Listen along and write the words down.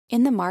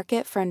In the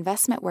market for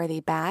investment-worthy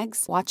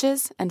bags,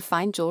 watches, and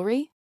fine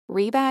jewelry,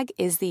 Rebag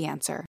is the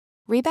answer.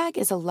 Rebag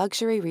is a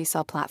luxury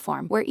resale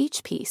platform where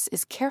each piece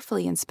is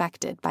carefully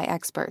inspected by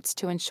experts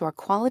to ensure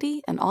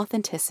quality and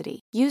authenticity.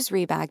 Use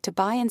Rebag to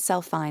buy and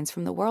sell finds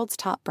from the world's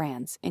top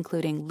brands,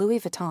 including Louis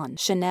Vuitton,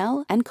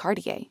 Chanel, and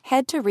Cartier.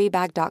 Head to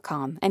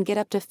Rebag.com and get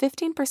up to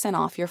 15%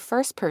 off your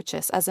first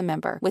purchase as a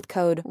member with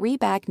code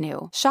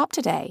REBAGNEW. Shop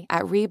today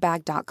at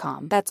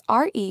Rebag.com. That's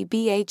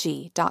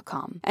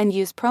REBAG.com. And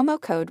use promo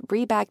code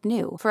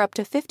REBAGNEW for up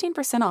to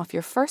 15% off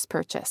your first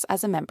purchase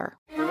as a member.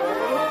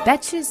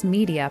 Betches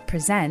Media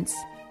presents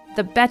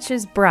the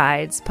Betches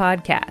Brides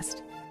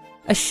podcast,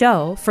 a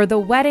show for the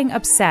wedding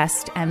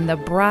obsessed and the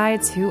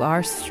brides who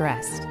are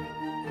stressed.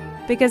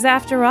 Because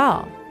after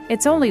all,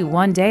 it's only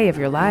one day of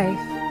your life.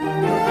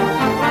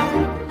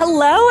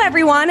 Hello,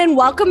 everyone, and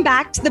welcome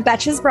back to the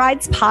Betches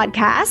Brides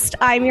podcast.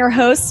 I'm your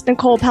host,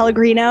 Nicole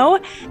Pellegrino,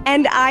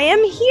 and I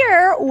am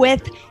here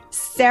with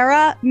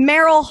Sarah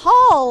Merrill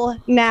Hall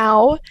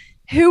now,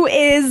 who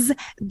is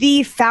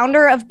the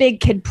founder of Big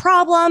Kid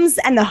Problems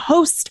and the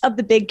host of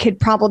the Big Kid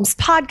Problems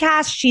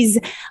podcast. She's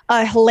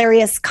a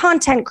hilarious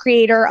content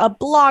creator, a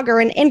blogger,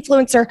 an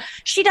influencer.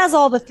 She does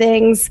all the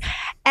things.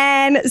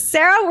 And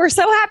Sarah, we're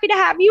so happy to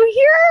have you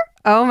here.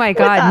 Oh my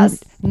God.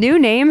 New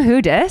name,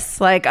 who dis?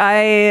 Like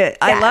nobody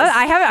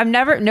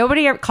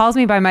ever calls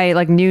me by my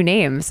new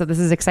name. So this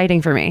is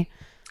exciting for me.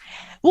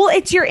 Well,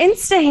 it's your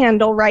Insta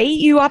handle, right?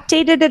 You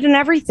updated it and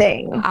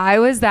everything. I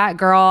was that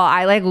girl.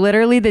 I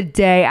literally the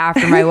day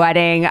after my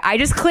wedding, I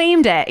just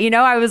claimed it.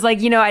 I was I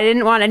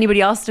didn't want anybody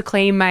else to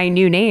claim my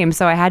new name.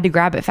 So I had to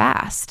grab it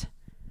fast.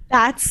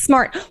 That's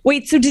smart.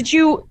 Wait, so did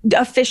you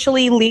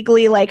officially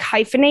legally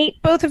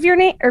hyphenate both of your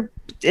name, or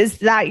is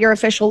that your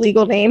official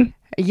legal name?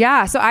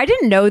 Yeah. So I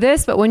didn't know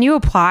this, but when you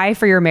apply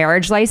for your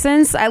marriage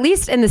license, at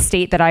least in the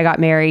state that I got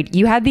married,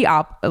 you had the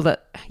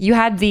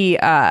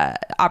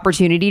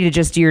opportunity to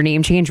just do your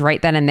name change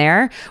right then and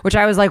there, which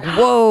I was like,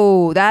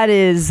 whoa, that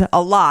is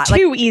a lot.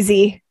 Too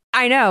easy.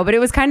 I know, but it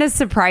was kind of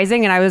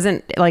surprising and I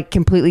wasn't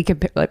completely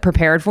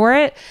prepared for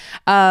it.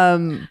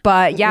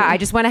 But yeah, I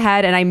just went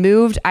ahead and I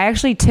moved. I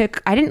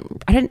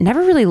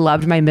never really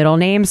loved my middle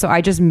name. So I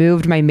just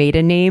moved my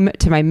maiden name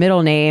to my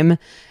middle name.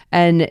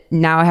 And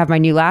now I have my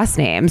new last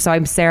name. So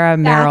I'm Sarah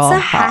Merrill.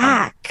 That's a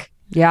hack.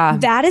 Yeah.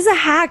 That is a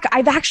hack.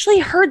 I've actually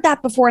heard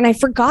that before and I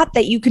forgot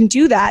that you can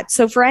do that.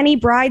 So for any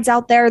brides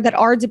out there that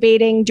are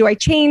debating, do I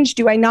change?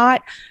 Do I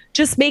not?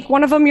 Just make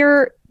one of them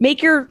your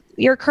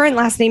current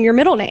last name your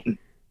middle name.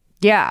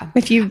 Yeah.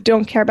 If you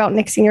don't care about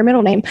nixing your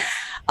middle name.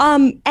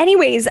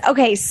 Anyways,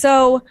 okay,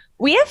 so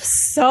we have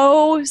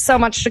so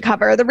much to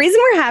cover. The reason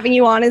we're having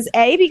you on is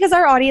because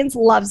our audience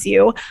loves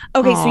you.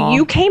 Okay, Aww. So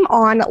you came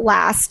on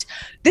last.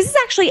 This is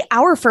actually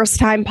our first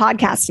time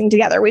podcasting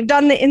together. We've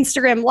done the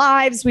Instagram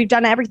lives, we've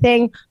done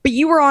everything, but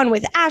you were on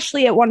with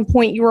Ashley at one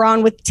point. You were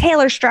on with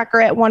Taylor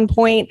Strecker at one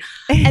point.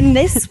 And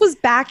this was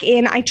back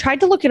in, I tried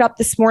to look it up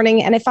this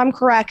morning, and if I'm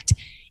correct,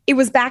 it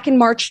was back in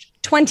March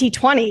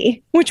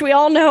 2020, which we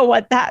all know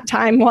what that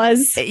time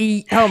was.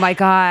 Oh my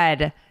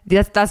God.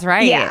 That's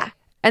right. Yeah.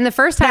 And the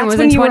first time was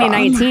in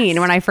 2019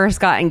 when I first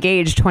got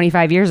engaged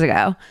 25 years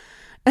ago.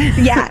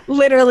 Yeah,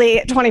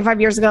 literally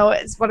 25 years ago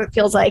is what it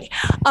feels like.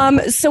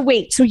 So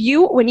wait,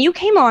 when you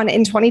came on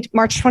in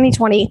March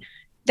 2020,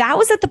 that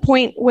was at the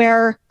point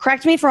where,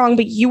 correct me if I'm wrong,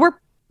 but you were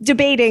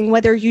debating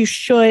whether you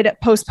should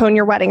postpone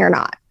your wedding or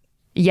not.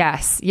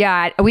 Yes.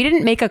 Yeah. We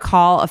didn't make a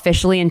call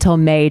officially until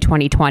May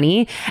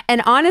 2020.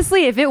 And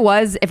honestly,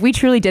 if we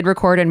truly did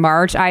record in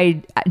March,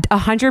 I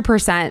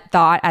 100%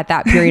 thought at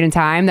that period in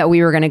time that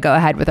we were going to go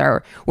ahead with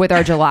our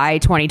July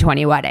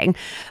 2020 wedding.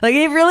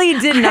 It really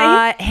did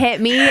not hit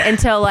me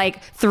until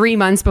 3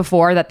 months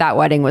before that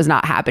wedding was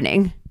not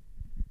happening.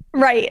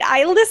 Right.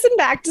 I listened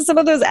back to some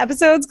of those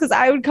episodes because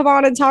I would come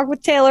on and talk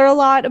with Taylor a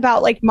lot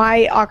about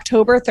my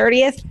October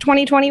 30th,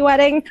 2020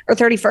 wedding, or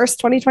 31st,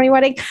 2020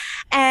 wedding.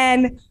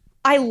 And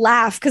I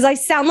laugh because I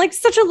sound like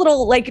such a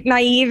little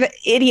naive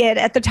idiot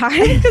at the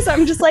time because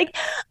I'm just I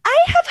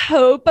have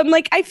hope. I'm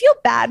I feel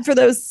bad for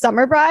those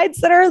summer brides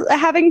that are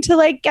having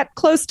to get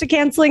close to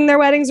canceling their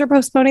weddings or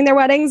postponing their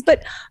weddings.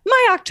 But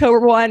my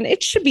October one,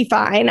 it should be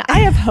fine. I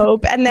have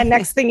hope. And then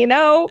next thing you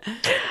know,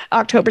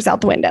 October's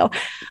out the window.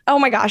 Oh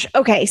my gosh.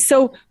 Okay.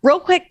 So real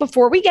quick,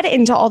 before we get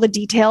into all the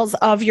details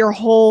of your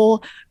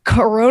whole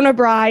Corona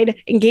bride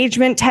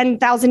engagement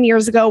 10,000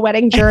 years ago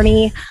wedding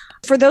journey,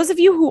 for those of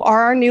you who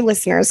are our new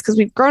listeners, because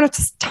we've grown a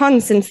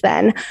ton since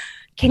then,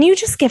 can you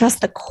just give us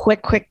the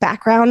quick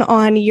background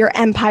on your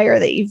empire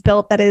that you've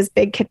built that is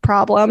Big Kid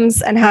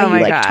Problems and how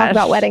you talk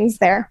about weddings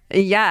there?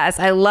 Yes,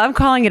 I love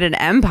calling it an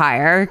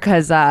empire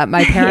because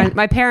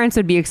my parents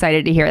would be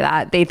excited to hear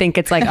that. They think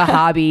it's a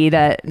hobby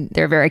that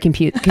they're very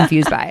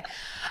confused by.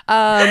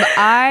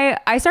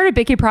 I started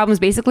Big Kid Problems.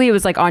 Basically, it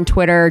was on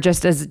Twitter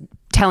just as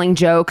telling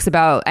jokes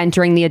about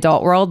entering the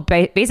adult world,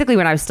 basically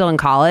when I was still in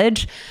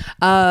college.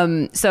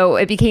 So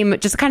it became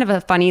just kind of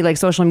a funny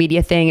social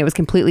media thing. It was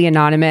completely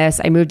anonymous.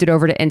 I moved it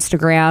over to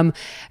Instagram.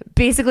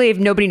 Basically, if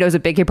nobody knows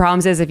what Big Kid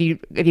Problems is, if you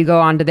go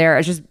onto there,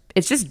 it's just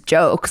it's just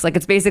jokes. Like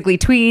it's basically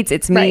tweets,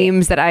 it's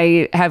memes that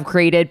I have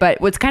created. But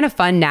what's kind of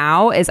fun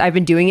now is I've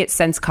been doing it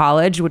since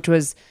college, which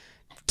was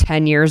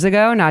 10 years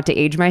ago, not to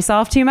age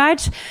myself too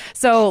much.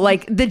 So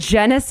like the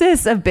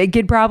genesis of Big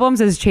Kid Problems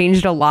has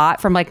changed a lot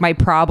from like my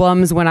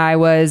problems when I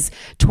was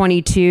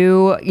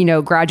 22, you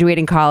know,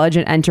 graduating college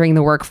and entering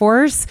the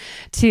workforce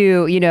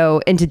to, you know,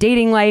 into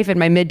dating life in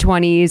my mid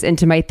 20s,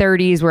 into my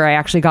 30s where I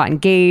actually got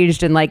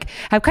engaged and like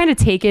I've kind of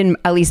taken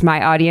at least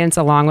my audience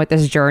along with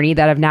this journey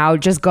that have now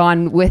just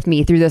gone with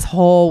me through this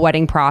whole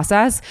wedding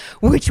process,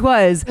 which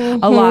was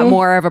a lot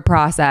more of a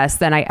process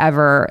than I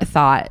ever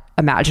thought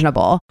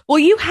imaginable. Well,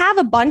 you have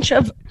a bunch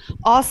of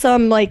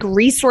awesome like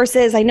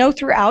resources. I know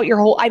throughout your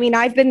whole, I mean,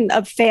 I've been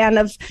a fan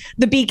of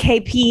the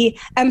BKP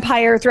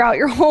empire throughout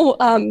your whole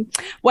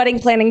wedding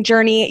planning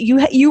journey.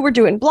 You were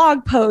doing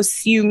blog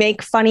posts, you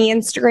make funny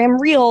Instagram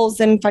reels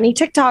and funny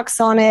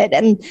TikToks on it.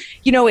 And,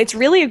 you know, it's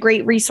really a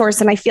great resource.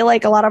 And I feel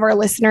like a lot of our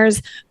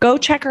listeners go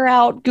check her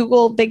out,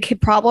 Google Big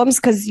Kid Problems,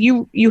 because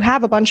you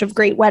have a bunch of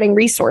great wedding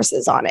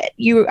resources on it.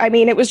 I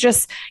mean, it was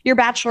just your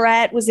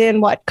bachelorette was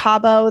in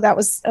Cabo. That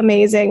was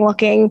amazing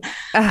looking.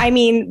 I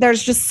mean,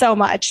 there's just so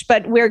much,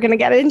 but we're going to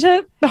get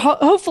into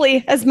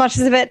hopefully as much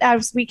of it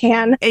as we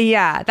can.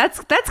 Yeah, that's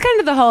kind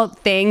of the whole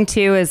thing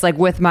too, is like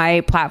with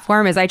my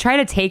platform is I try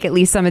to take at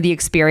least some of the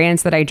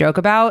experience that I joke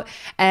about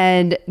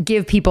and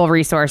give people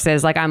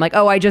resources. Like I'm like,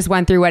 oh, I just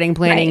went through wedding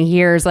planning.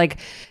 Right.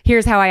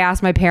 Here's how I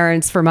asked my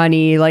parents for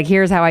money. Like,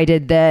 here's how I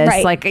did this.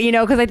 Right. Like, you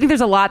know, because I think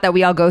there's a lot that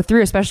we all go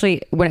through,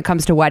 especially when it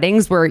comes to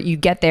weddings where you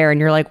get there and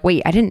you're like,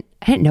 wait, I didn't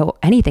know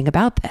anything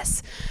about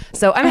this.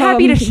 So I'm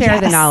happy to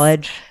share the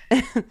knowledge.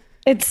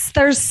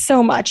 There's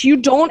so much.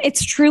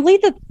 It's truly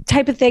the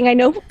type of thing. I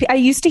know I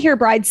used to hear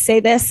brides say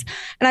this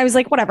and I was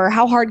like, whatever,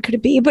 how hard could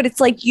it be? But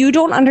it's like, you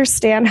don't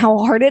understand how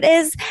hard it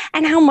is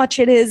and how much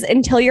it is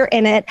until you're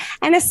in it.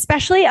 And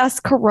especially us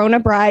Corona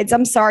brides,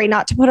 I'm sorry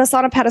not to put us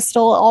on a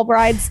pedestal. All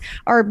brides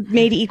are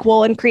made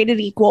equal and created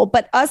equal,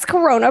 but us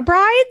Corona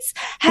brides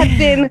have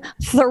been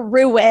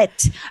through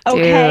it.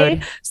 Okay.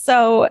 Dude.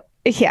 So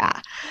yeah.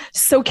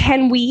 So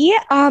can we,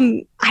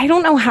 I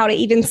don't know how to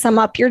even sum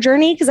up your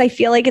journey because I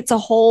feel like it's a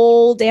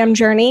whole damn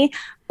journey,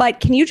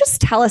 but can you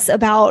just tell us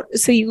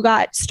so you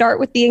start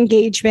with the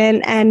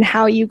engagement and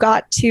how you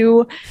got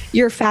to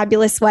your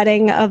fabulous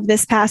wedding of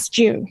this past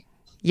June?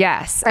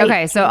 Yes. Right.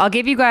 Okay. So I'll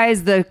give you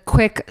guys the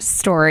quick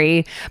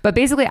story. But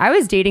basically, I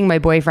was dating my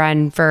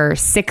boyfriend for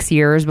 6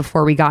 years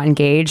before we got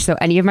engaged. So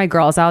any of my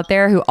girls out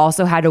there who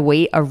also had to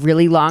wait a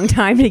really long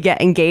time to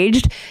get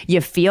engaged,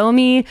 you feel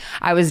me?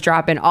 I was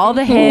dropping all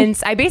the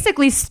hints. I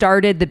basically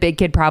started the Big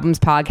Kid Problems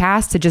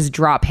podcast to just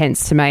drop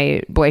hints to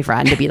my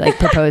boyfriend to be like,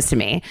 propose to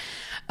me.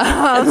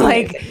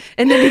 Like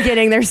in the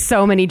beginning, there's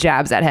so many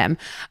jabs at him.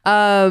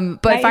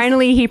 But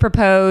finally he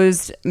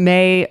proposed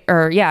May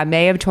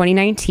of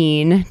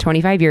 2019,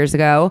 25 years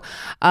ago.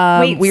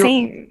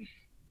 Same.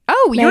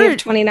 Oh, May of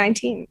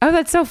 2019. Oh,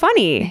 that's so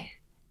funny.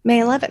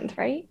 May 11th,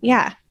 right?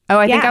 Yeah. Oh,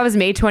 I think I was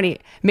May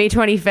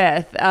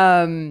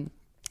 25th.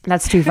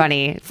 That's too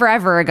funny.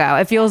 Forever ago.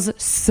 It feels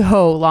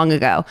so long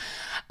ago.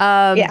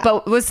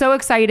 But was so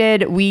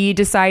excited. We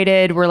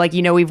decided we're like,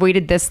 you know, we've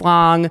waited this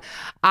long.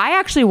 I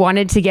actually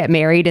wanted to get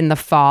married in the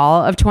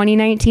fall of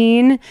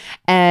 2019.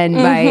 And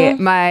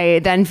my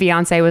then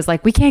fiance was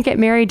like, we can't get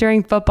married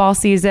during football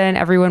season.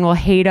 Everyone will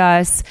hate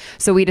us.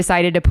 So we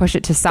decided to push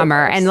it to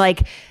summer. And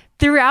like,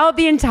 throughout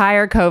the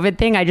entire COVID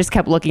thing, I just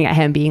kept looking at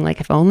him being like,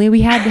 if only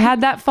we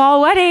had that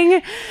fall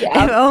wedding.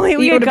 Yeah. If only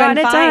we had gotten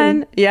it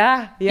done.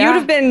 Yeah. You would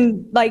have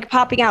been like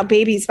popping out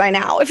babies by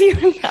now if you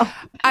know.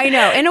 I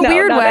know. In a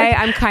weird way,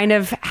 I'm kind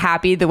of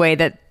happy the way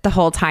that the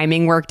whole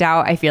timing worked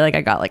out. I feel like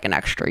I got like an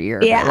extra year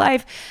of my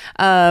life.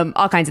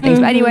 All kinds of things.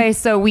 But anyway,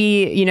 so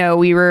we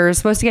were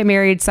supposed to get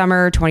married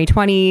summer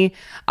 2020.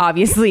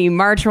 Obviously,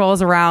 March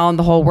rolls around,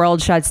 the whole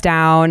world shuts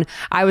down.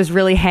 I was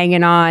really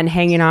hanging on,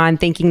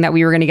 thinking that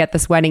we were going to get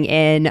this wedding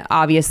in.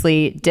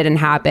 Obviously, didn't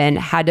happen.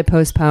 Had to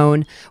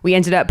postpone. We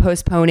ended up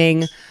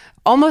postponing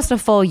almost a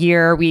full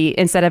year. We,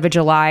 instead of a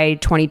July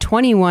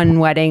 2021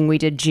 wedding, we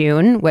did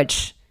June,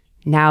 which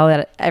now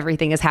that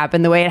everything has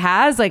happened the way it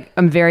has, like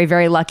I'm very,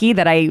 very lucky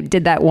that I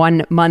did that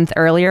 1 month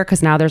earlier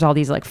because now there's all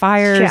these like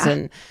fires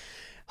and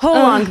whole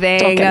long thing.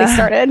 Don't get me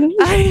started.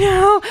 I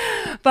know.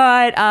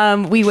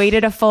 But we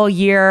waited a full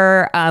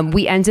year.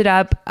 We ended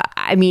up,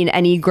 I mean,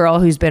 any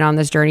girl who's been on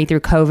this journey through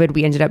COVID,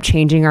 we ended up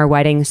changing our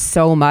wedding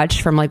so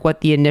much from like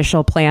what the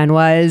initial plan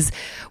was.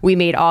 We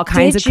made all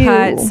kinds of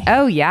cuts.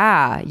 Oh,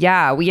 yeah.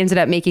 Yeah. We ended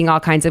up making all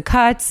kinds of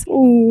cuts.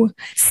 Ooh.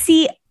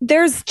 See,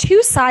 there's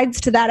two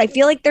sides to that. I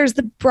feel like there's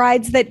the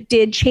brides that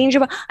did change.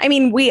 I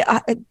mean,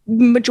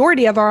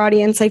 majority of our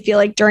audience, I feel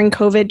like during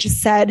COVID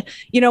just said,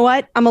 you know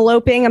what, I'm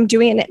eloping, I'm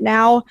doing it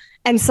now.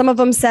 And some of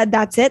them said,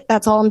 that's it,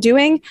 that's all I'm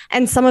doing.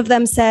 And some of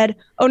them said,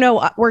 oh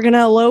no, we're going to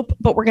elope,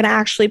 but we're going to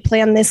actually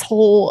plan this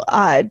whole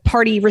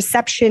party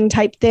reception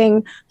type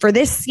thing for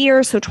this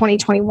year. So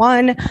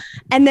 2021.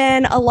 And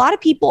then a lot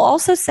of people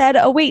also said,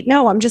 oh wait,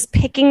 no, I'm just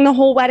picking the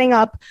whole wedding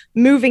up,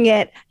 moving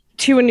it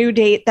to a new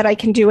date that I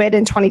can do it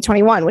in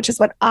 2021, which is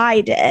what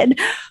I did.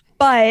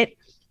 But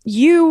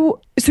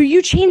so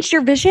you changed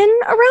your vision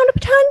around a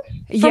ton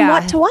from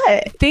what to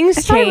what?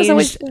 Things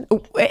changed.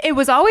 It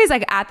was always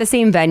like at the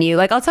same venue.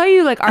 Like I'll tell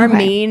you, like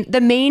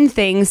the main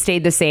thing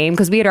stayed the same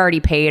because we had already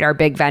paid our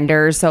big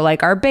vendors. So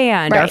like our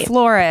band, our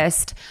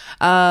florist,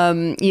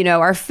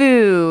 our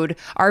food,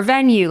 our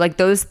venue, like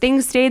those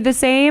things stayed the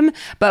same.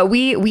 But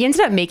we ended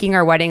up making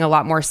our wedding a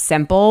lot more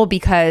simple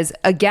because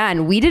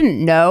again, we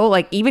didn't know,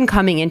 like even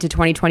coming into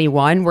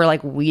 2021, we're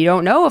like, we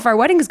don't know if our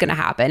wedding is going to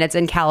happen. It's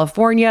in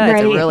California.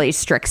 It's a really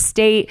strict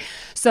state.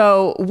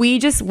 So we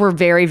just were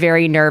very,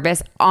 very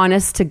nervous,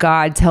 honest to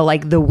God, till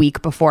like the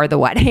week before the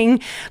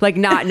wedding, like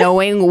not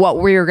knowing what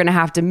we were going to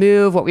have to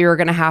move, what we were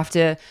going to have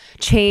to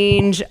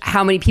change,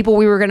 how many people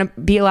we were going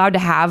to be allowed to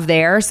have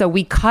there. So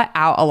we cut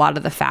out a lot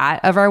of the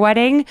fat of our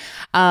wedding,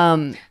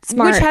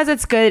 which has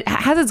its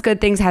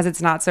good things, has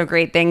its not so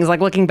great things. Like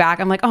looking back,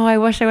 I'm like, oh, I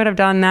wish I would have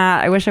done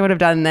that. I wish I would have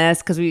done this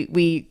because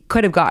we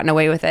could have gotten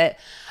away with it.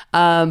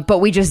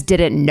 But we just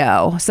didn't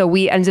know. So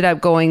we ended up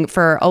going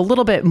for a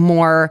little bit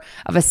more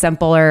of a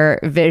simpler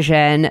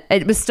vision.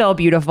 It was still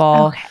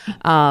beautiful. Okay.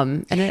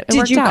 And it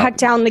did you cut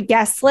down the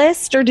guest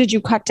list or did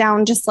you cut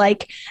down just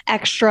like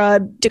extra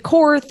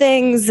decor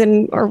things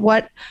or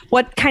what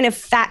kind of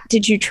fat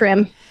did you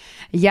trim?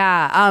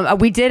 Yeah.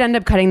 We did end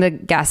up cutting the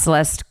guest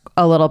list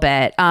a little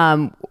bit,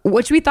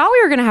 which we thought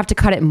we were going to have to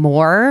cut it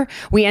more.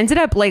 We ended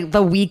up like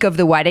the week of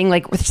the wedding,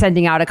 like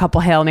sending out a couple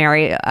Hail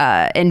Mary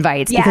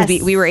invites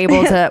because we were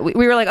able to, we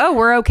were like, oh,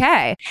 we're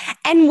okay.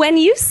 And when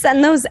you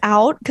send those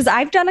out, because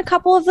I've done a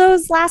couple of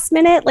those last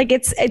minute, like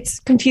it's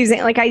confusing.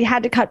 Like I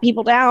had to cut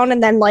people down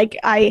and then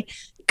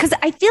because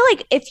I feel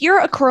like if you're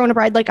a Corona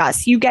bride like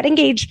us, you get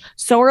engaged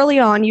so early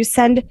on, you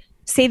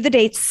save the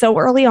dates so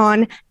early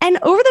on. And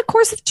over the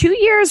course of 2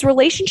 years,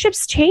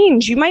 relationships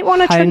change. You might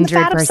want to trim the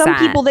fat of some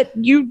people that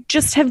you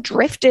just have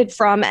drifted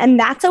from. And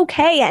that's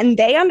okay. And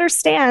they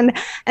understand.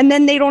 And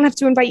then they don't have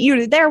to invite you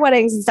to their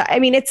weddings and stuff. I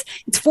mean, it's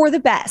for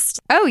the best.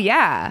 Oh,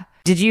 yeah.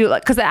 Did you,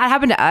 because that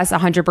happened to us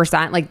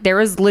 100%. Like there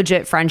was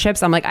legit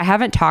friendships. I'm like, I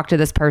haven't talked to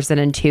this person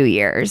in 2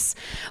 years.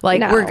 Like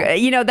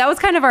that was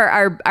kind of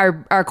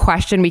our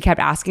question we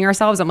kept asking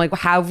ourselves. I'm like,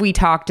 have we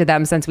talked to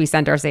them since we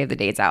sent our save the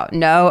dates out?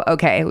 No.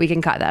 Okay. We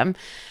can cut them.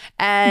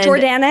 And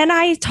Jordana and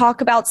I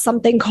talk about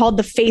something called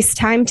the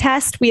FaceTime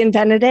test. We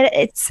invented it.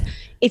 It's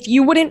if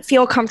you wouldn't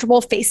feel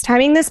comfortable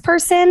FaceTiming this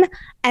person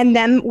and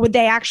then would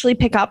they actually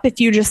pick up if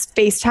you just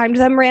FaceTimed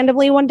them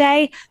randomly one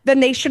day, then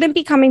they shouldn't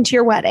be coming to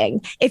your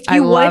wedding. If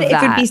you would, it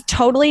would be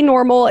totally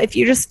normal. If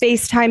you just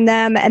FaceTime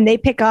them and they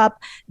pick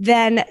up,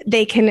 then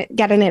they can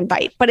get an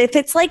invite. But if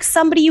it's like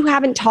somebody you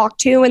haven't talked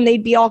to and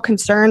they'd be all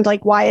concerned,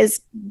 like, why is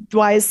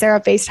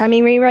Sarah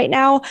FaceTiming me right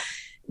now?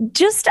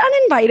 Just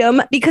uninvite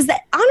them because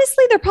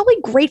honestly, they're probably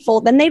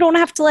grateful. Then they don't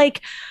have to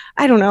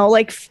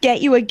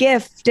get you a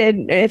gift.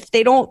 And if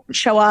they don't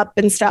show up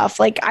and stuff,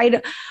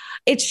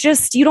 it's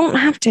just, you don't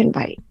have to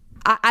invite.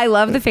 I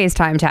love the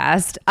FaceTime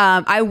test.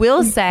 I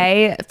will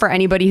say for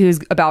anybody who's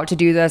about to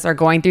do this or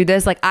going through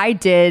this, like I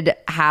did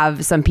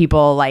have some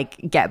people like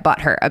get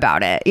butthurt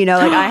about it.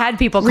 Like I had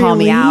people call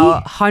me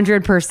out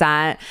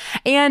 100%.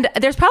 And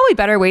there's probably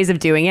better ways of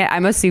doing it.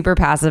 I'm a super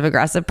passive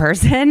aggressive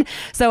person.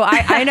 So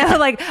I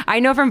know I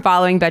know from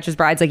following Betches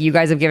Brides, like you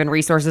guys have given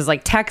resources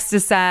like text to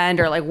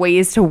send or like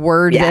ways to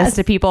word this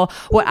to people.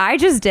 What I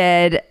just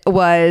did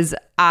was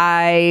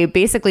I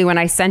basically, when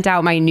I sent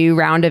out my new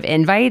round of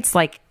invites,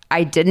 like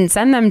I didn't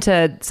send them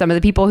to some of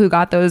the people who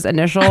got those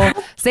initial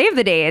save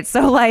the dates.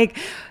 So like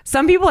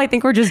some people I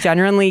think were just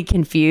genuinely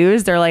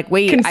confused. They're like,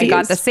 wait, I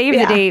got the save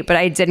the date, but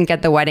I didn't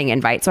get the wedding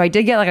invite. So I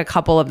did get like a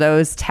couple of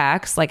those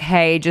texts like,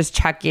 hey, just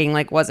checking,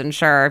 like wasn't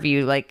sure if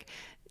you like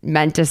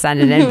meant to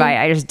send an invite.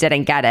 I just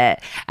didn't get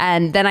it.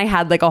 And then I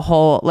had like a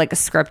whole like a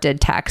scripted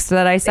text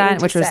that I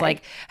sent, which was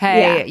like,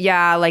 hey,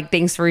 like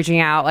thanks for reaching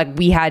out. Like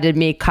we had to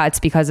make cuts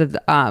because of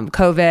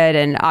COVID.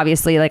 And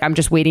obviously like I'm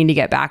just waiting to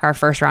get back our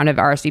first round of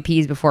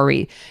RSVPs before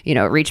we,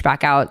 reach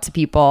back out to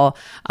people.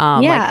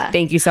 Like,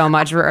 thank you so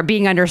much for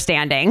being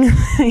understanding.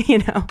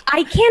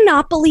 I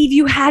cannot believe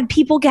you had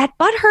people get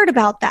butthurt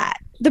about that.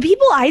 The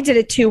people I did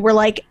it to were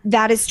like,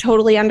 that is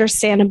totally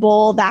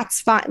understandable.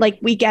 That's fine. Like,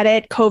 we get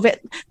it. COVID.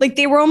 Like,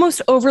 they were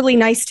almost overly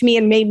nice to me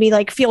and made me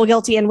like feel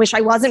guilty and wish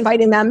I was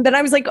inviting them. Then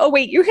I was like, oh,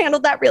 wait, you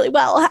handled that really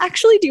well.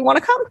 Actually, do you want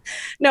to come?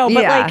 No,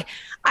 but like,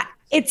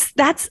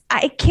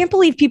 I can't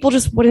believe people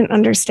just wouldn't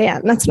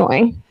understand. That's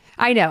annoying.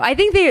 I know. I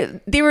think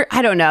they were,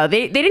 I don't know.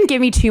 They didn't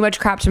give me too much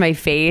crap to my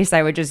face.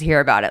 I would just hear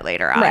about it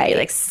later on. Right.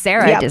 Like,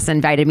 Sarah just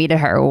invited me to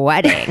her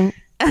wedding.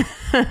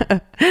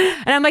 And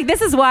I'm like,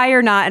 this is why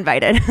you're not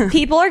invited.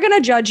 People are going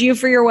to judge you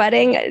for your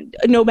wedding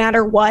no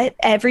matter what.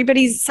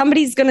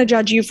 Somebody's going to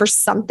judge you for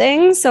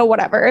something. So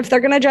whatever. If they're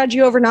going to judge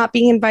you over not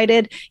being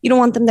invited, you don't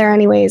want them there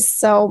anyways.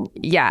 So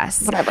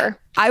yes, whatever.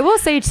 I will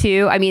say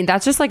too, I mean,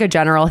 that's just like a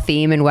general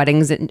theme in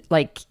weddings,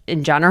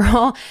 in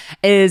general,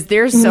 is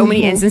there's so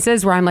many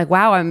instances where I'm like,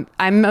 wow,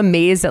 I'm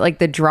amazed at like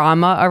the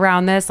drama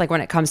around this. Like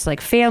when it comes to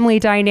like family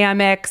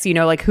dynamics,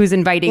 like who's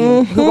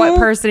inviting what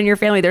person in your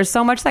family, there's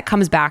so much that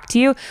comes back to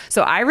you.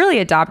 So I really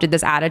adopted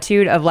this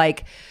attitude of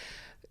like,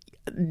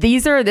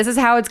 this is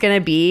how it's going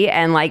to be,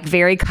 and like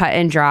very cut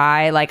and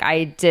dry. Like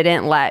I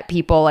didn't let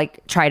people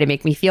like try to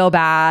make me feel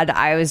bad.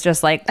 I was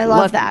just like, I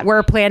love that.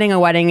 We're planning a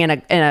wedding in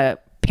a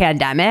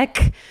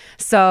pandemic.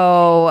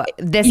 So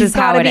is how it is. You've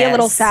got to be a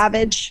little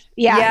savage.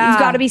 Yeah. You've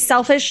got to be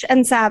selfish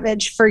and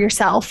savage for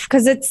yourself,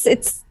 because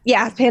it's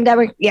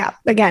pandemic. Yeah.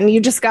 Again, you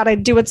just got to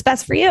do what's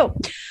best for you.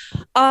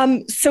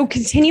 So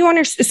continue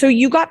on so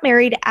you got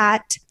married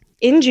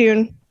in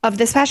June of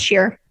this past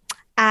year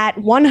at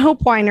One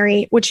Hope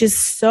Winery, which is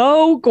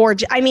so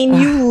gorgeous. I mean,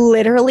 you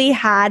literally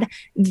had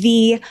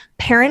the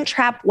Parent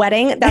Trap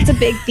wedding. That's a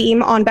big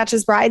theme on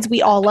Betches Brides.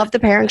 We all love the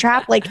Parent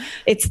Trap. Like,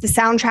 it's the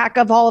soundtrack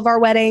of all of our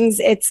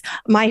weddings.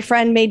 My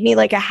friend made me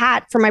like a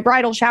hat for my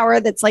bridal shower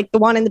that's like the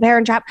one in the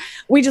Parent Trap.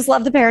 We just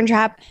love the Parent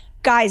Trap.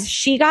 Guys,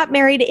 she got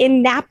married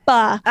in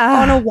Napa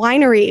on a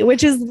winery,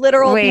 which is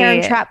literal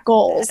Parent Trap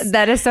goals.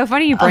 That is so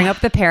funny you bring up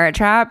the Parent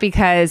Trap,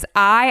 because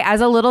as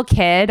a little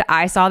kid,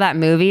 I saw that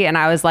movie and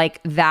I was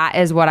like, that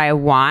is what I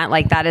want.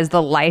 Like, that is the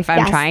life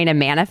I'm trying to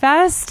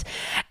manifest.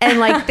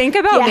 And like, think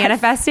about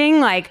manifesting,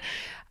 like,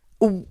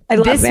 I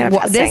love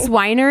this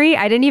winery,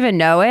 I didn't even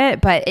know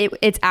it, but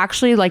it's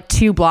actually like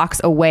 2 blocks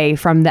away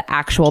from the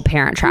actual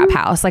Parent Trap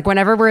house. Like,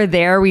 whenever we're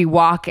there, we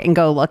walk and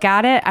go look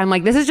at it. I'm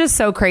like, this is just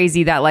so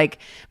crazy that like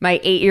my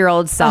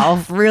 8-year-old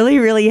self really,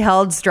 really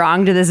held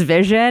strong to this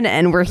vision,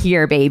 and we're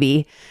here,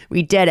 baby.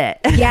 We did it.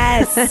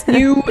 Yes,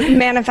 you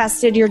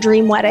manifested your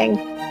dream wedding.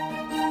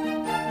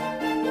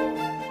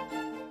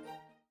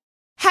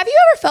 Have you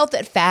ever felt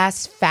that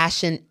fast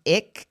fashion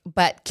ick,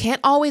 but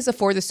can't always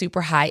afford the super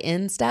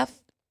high-end stuff?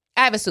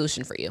 I have a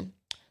solution for you.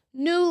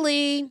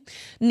 Nuuly.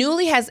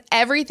 Nuuly has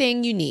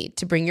everything you need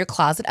to bring your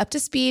closet up to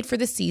speed for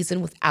the season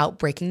without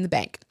breaking the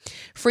bank.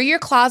 Free your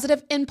closet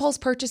of impulse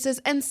purchases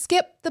and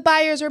skip the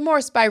buyer's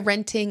remorse by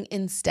renting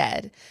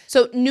instead.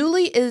 So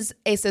Nuuly is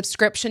a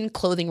subscription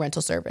clothing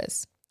rental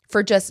service.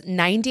 For just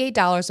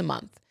 $98 a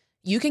month,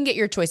 you can get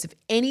your choice of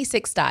any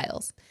 6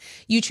 styles.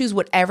 You choose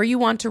whatever you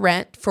want to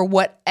rent for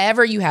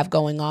whatever you have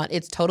going on.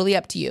 It's totally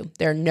up to you.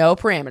 There are no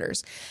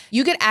parameters.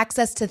 You get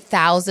access to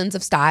thousands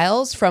of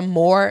styles from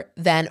more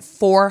than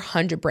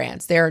 400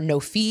 brands. There are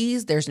no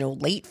fees. There's no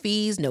late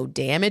fees, no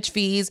damage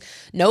fees,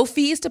 no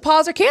fees to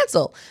pause or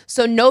cancel.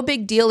 So no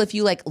big deal if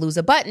you like lose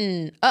a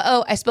button,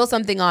 I spilled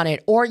something on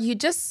it, or you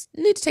just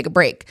need to take a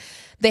break.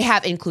 They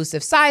have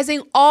inclusive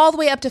sizing all the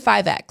way up to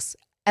 5X,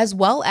 as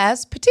well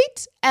as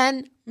petite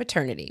and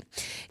maternity.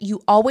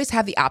 You always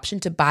have the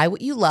option to buy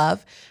what you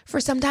love for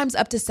sometimes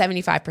up to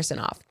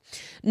 75% off.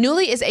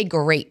 Nuuly is a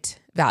great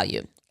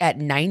value at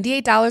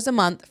 $98 a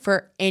month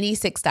for any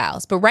 6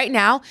 styles. But right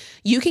now,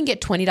 you can get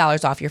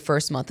 $20 off your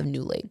first month of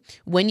Nuuly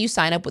when you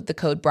sign up with the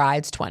code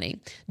BRIDES20.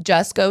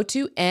 Just go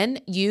to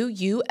NUULY.com.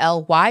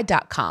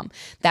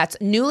 That's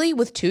Nuuly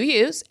with 2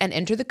 U's, and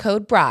enter the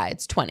code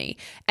BRIDES20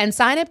 and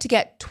sign up to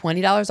get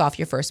 $20 off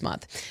your first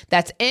month.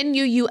 That's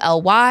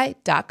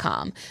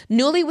NUULY.com.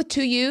 Nuuly with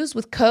 2 U's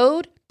with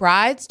code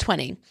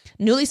BRIDES20.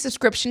 Nuuly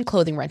subscription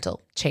clothing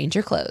rental. Change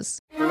your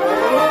clothes.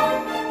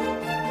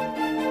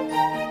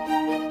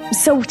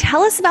 So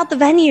tell us about the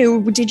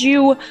venue.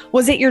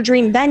 Was it your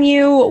dream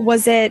venue?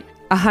 Was it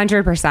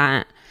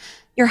 100%?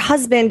 Your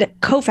husband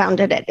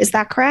co-founded it. Is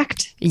that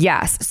correct?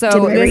 Yes.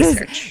 So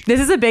this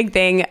is a big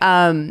thing.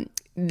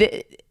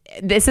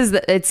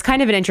 It's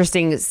kind of an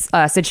interesting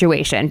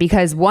situation,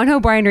 because One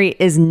Hope Winery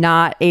is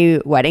not a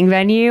wedding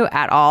venue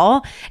at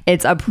all.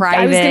 It's a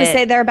private. I was going to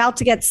say they're about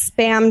to get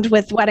spammed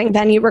with wedding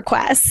venue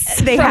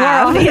requests. They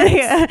have.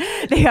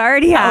 They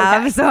already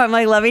have. Okay. So I'm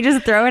like, let me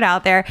just throw it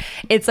out there.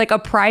 It's like a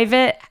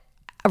private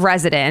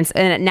residence,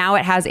 and now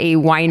it has a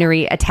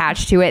winery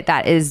attached to it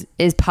that is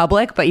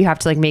public, but you have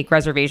to like make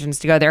reservations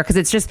to go there, because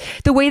it's just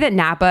the way that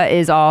Napa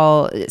is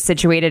all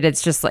situated.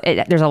 It's just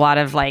there's a lot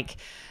of like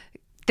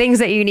things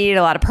that you need,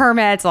 a lot of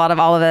permits, a lot of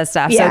all of this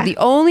stuff. Yeah. So the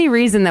only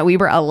reason that we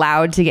were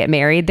allowed to get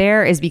married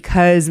there is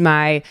because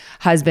my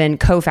husband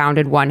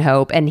co-founded One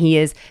Hope, and he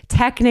is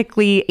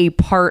technically a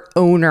part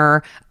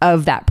owner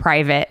of that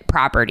private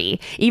property,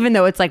 even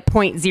though it's like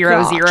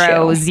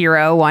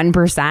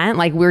 0.0001%.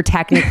 Like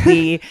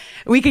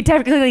we could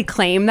technically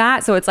claim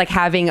that. So it's like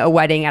having a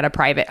wedding at a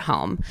private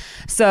home.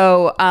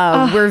 So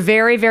we're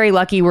very, very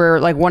lucky. We're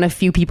like one of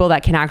few people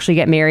that can actually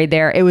get married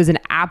there. It was an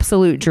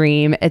absolute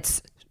dream.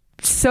 It's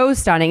so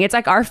stunning. It's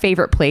like our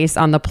favorite place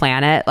on the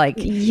planet. Like,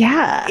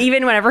 yeah,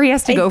 even whenever he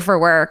has to go for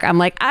work, I'm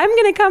like, I'm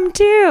gonna come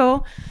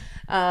too.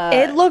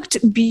 It looked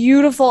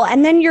beautiful.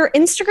 And then your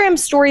Instagram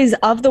stories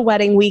of the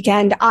wedding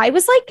weekend, I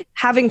was like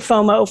having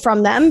FOMO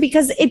from them,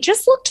 because it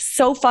just looked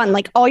so fun.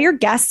 Like all your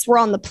guests were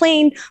on the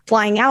plane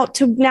flying out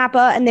to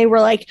Napa, and they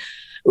were like,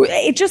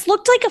 it just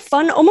looked like a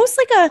fun, almost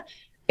like a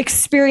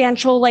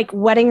experiential like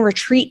wedding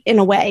retreat in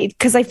a way,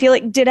 because I feel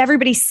like, did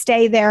everybody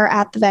stay there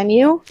at the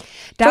venue?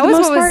 That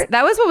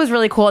was what was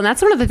really cool, and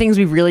that's one of the things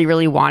we really,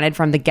 really wanted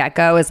from the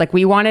get-go. Is like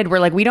we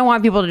don't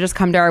want people to just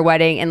come to our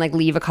wedding and like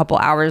leave a couple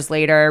hours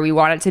later. We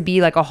want it to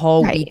be like a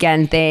whole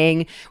weekend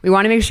thing. We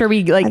want to make sure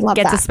we like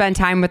get to spend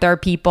time with our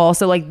people.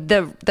 So like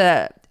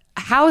the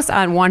house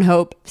on One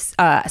Hope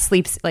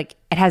sleeps like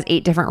it has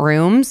 8 different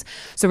rooms.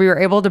 So we were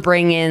able to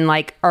bring in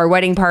like our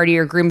wedding party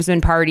or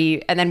groomsmen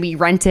party. And then we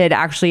rented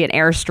actually an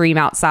Airstream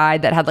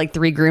outside that had like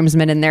 3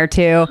 groomsmen in there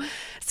too.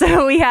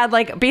 So we had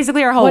like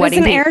basically our whole What wedding.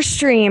 is an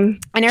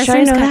Airstream? An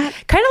Airstream is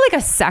kind of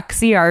like a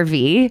sexy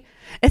RV.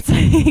 It's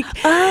like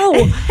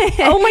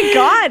oh my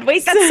God!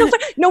 Wait, that's so fun.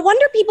 No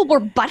wonder people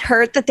were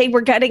butthurt that they were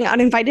getting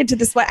uninvited to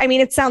this. I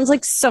mean, it sounds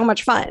like so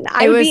much fun.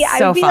 I would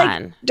be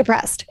like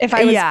depressed if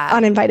I was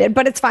uninvited,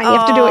 but it's fine. You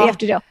have to do what you have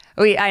to do.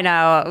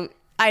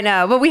 I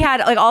know, but we had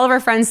like all of our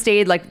friends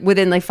stayed like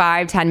within like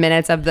 5-10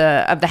 minutes of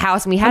the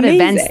house, and we had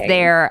events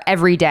there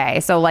every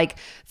day. So like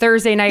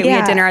Thursday night we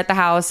had dinner at the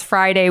house.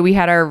 Friday we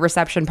had our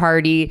reception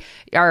party,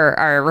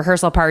 our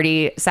rehearsal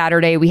party.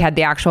 Saturday we had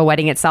the actual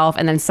wedding itself,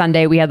 and then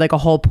Sunday we had like a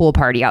whole pool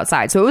party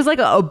outside. So it was like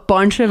a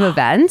bunch of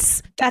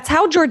events. That's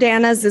how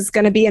Jordana's is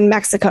going to be in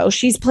Mexico.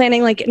 She's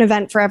planning like an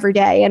event for every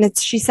day, and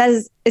she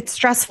says it's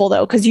stressful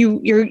though because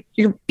you're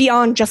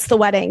beyond just the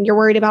wedding. You're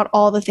worried about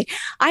all the things.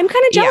 I'm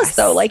kind of jealous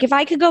though. Like if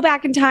I could go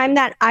back in time,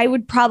 that I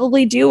would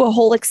probably do a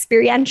whole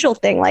experiential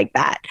thing like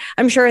that.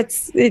 I'm sure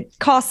it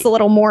costs a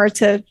little more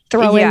to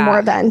throw in more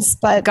events,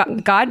 but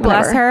God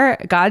bless her.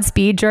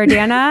 Godspeed,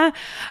 Jordana.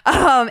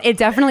 It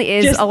definitely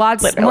is just a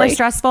lot more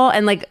stressful,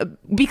 and like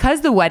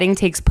because the wedding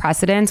takes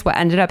precedence, what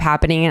ended up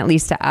happening, at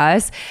least to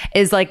us,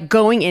 is like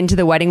going into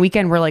the wedding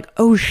weekend, we're like,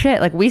 oh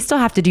shit, like we still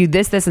have to do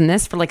this and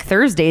this for like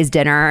Thursday's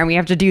dinner, and we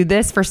have to do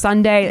this for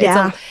Sunday.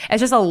 Yeah.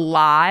 It's just a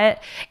lot.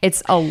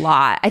 It's a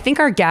lot. I think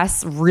our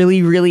guests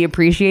really, really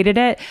appreciated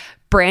it.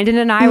 Brandon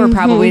and I were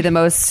probably the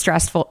most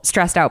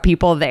stressed out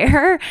people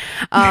there.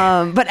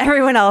 But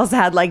everyone else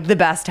had like the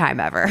best time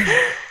ever.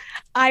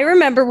 I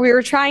remember we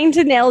were trying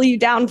to nail you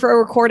down for a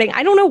recording.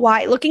 I don't know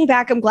why. Looking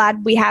back, I'm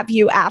glad we have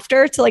you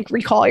after to like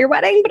recall your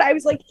wedding, but I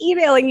was like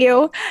emailing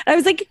you. And I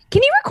was like,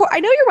 can you record? I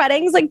know your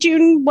wedding's like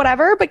June,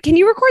 whatever, but can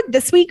you record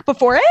this week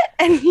before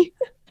it?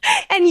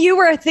 And you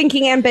were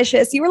thinking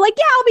ambitious. You were like,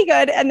 yeah, I'll be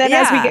good. And then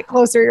as we get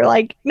closer, you're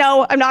like,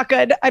 no, I'm not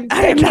good. I'm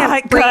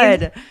not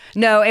good.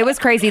 No, it was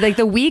crazy. Like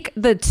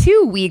the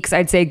 2 weeks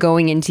I'd say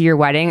going into your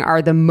wedding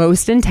are the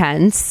most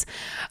intense.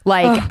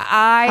 Like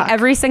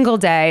every single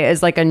day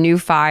is like a new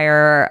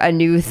fire, a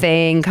new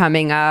thing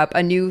coming up,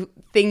 a new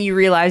thing you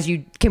realize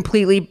you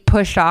completely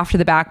pushed off to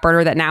the back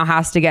burner that now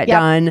has to get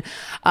done.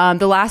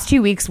 The last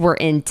 2 weeks were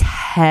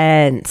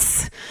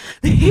intense.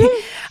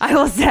 I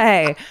will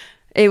say.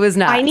 It was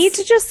nuts. I need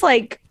to just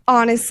like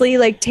honestly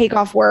like take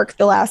off work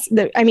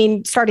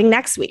starting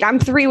next week. I'm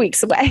 3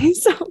 weeks away.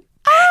 So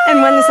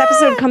and when this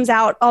episode comes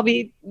out, I'll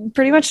be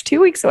pretty much 2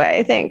 weeks away,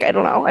 I think. I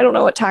don't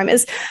know what time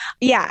is.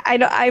 Yeah,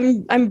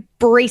 I'm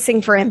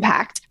bracing for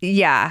impact.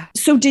 Yeah.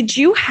 So did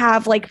you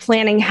have like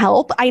planning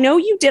help? I know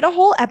you did a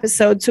whole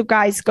episode. So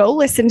guys, go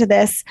listen to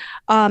this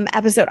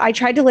episode. I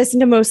tried to listen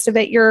to most of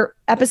it. Your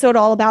episode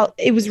all about,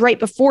 it was right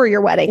before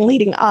your wedding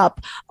leading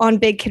up on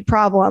Big Kid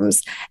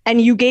Problems.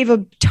 And you gave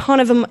a ton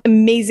of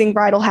amazing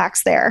bridal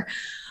hacks there.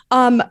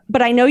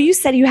 But I know you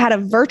said you had a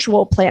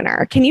virtual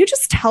planner. Can you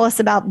just tell us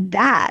about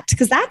that?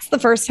 Because that's the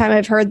first time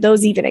I've heard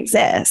those even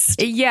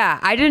exist. Yeah,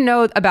 I didn't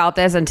know about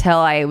this until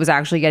I was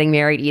actually getting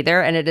married either.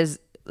 And it is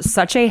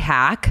such a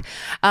hack.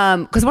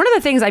 Because one of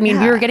the things, we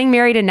were getting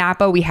married in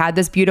Napa. We had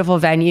this beautiful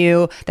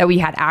venue that we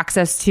had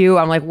access to.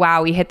 I'm like,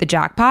 wow, we hit the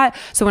jackpot.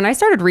 So when I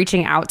started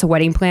reaching out to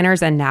wedding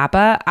planners in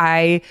Napa,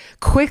 I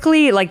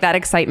quickly, like that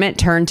excitement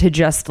turned to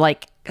just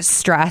like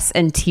stress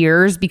and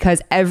tears, because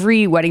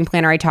every wedding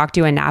planner I talked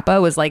to in Napa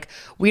was like,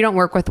 we don't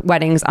work with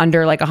weddings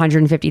under like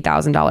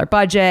 $150,000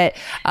 budget,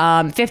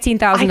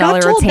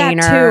 $15,000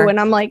 retainer. That too, and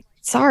I'm like,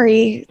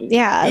 sorry.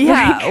 Yeah.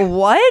 Like,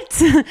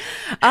 what?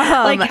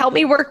 Like, help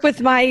me work with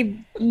my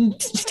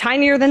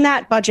tinier than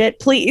that budget,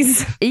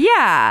 please.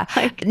 Yeah.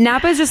 Like,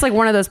 Napa is just like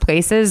one of those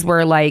places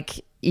where like,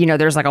 you know,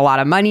 there's like a lot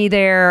of money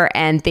there,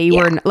 and they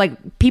were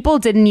like, people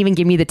didn't even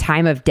give me the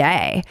time of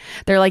day.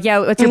 They're like, yeah,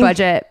 what's your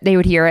budget? They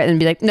would hear it and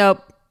be like, nope.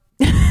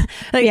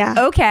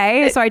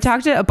 Okay. So I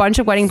talked to a bunch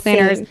of wedding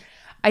planners. Same.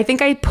 I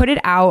think I put it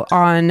out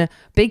on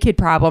Big Kid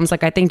Problems.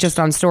 Like, I think just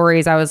on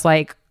stories, I was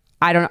like,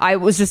 I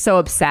was just so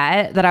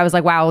upset that I was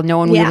like, wow, no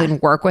one would even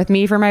work with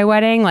me for my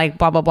wedding, like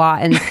blah, blah, blah.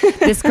 And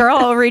this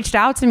girl reached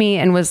out to me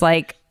and was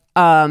like,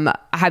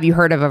 have you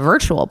heard of a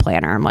virtual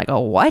planner? I'm like,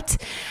 oh, what?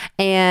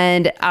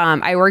 And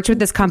I worked with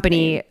this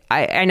company.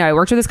 I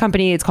worked with this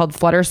company. It's called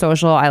Flutter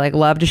Social. I like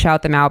love to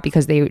shout them out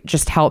because they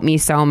just help me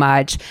so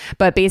much.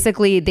 But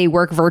basically they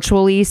work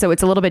virtually. So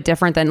it's a little bit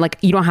different than like,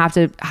 you don't have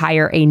to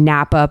hire a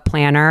Napa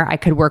planner. I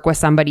could work with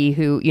somebody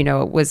who, you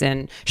know, was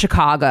in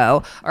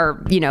Chicago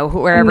or, you know,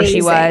 wherever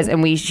she was,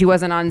 and she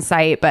wasn't on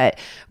site, but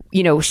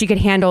you know, she could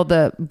handle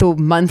the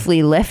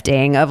monthly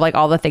lifting of like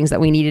all the things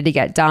that we needed to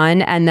get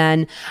done. And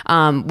then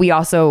we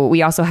also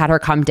had her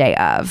come day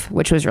of,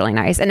 which was really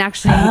nice. And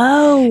actually,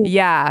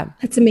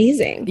 that's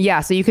amazing. Yeah.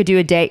 So you could do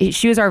a day.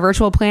 She was our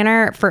virtual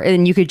planner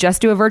and you could just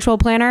do a virtual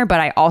planner, but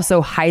I also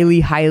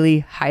highly, highly,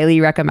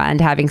 highly recommend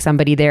having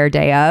somebody there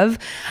day of.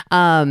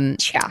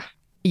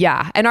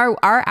 Yeah. And our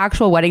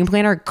actual wedding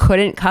planner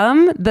couldn't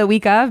come the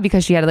week of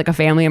because she had like a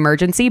family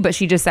emergency, but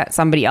she just sent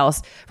somebody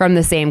else from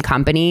the same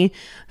company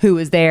who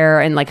was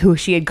there and like who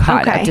she had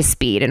caught up to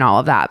speed and all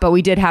of that. But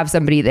we did have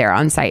somebody there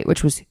on site,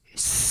 which was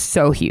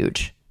so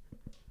huge.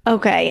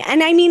 Okay.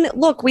 And I mean,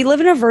 look, we live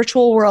in a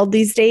virtual world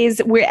these days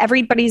where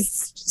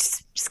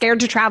everybody's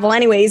scared to travel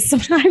anyways,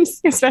 sometimes,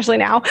 especially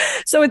now.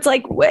 So it's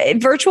like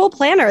virtual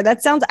planner.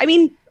 That sounds, I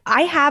mean,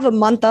 I have a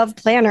month of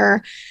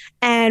planner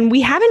and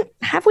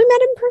have we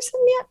met in person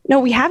yet? No,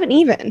 we haven't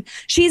even.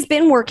 She's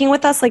been working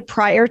with us like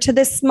prior to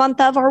this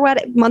month of our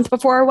wedding, month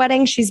before our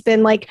wedding. She's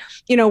been like,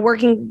 you know,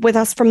 working with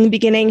us from the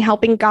beginning,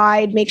 helping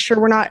guide, making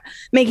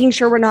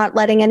sure we're not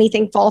letting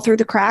anything fall through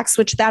the cracks,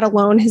 which that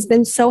alone has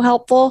been so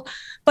helpful.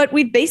 But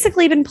we've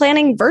basically been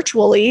planning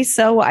virtually.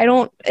 So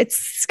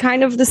it's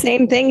kind of the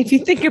same thing if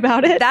you think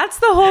about it. That's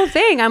the whole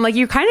thing. I'm like,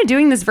 you're kind of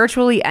doing this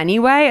virtually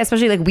anyway,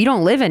 especially like we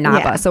don't live in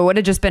Napa. Yeah. So it would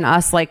have just been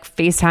us like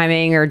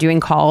FaceTiming or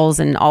doing calls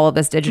and all of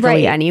this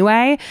digitally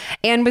anyway.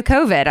 And with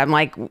COVID, I'm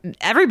like,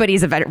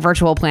 everybody's a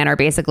virtual planner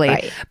basically.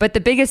 Right. But the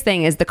biggest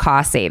thing is the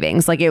cost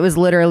savings. Like it was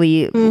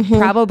literally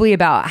probably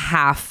about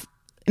half,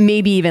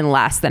 maybe even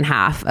less than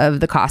half of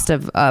the cost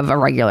of a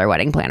regular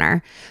wedding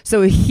planner.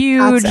 So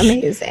huge. That's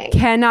amazing.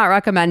 Cannot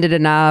recommend it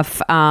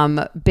enough.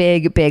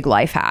 Big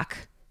life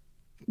hack.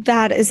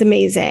 That is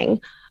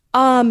amazing.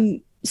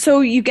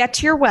 So you get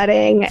to your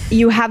wedding,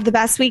 you have the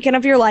best weekend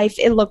of your life.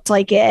 It looked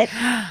like it.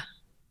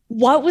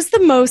 What was the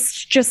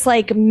most just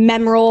like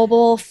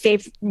memorable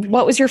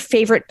what was your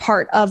favorite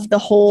part of the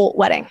whole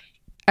wedding?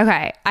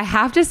 Okay. I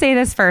have to say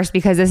this first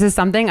because this is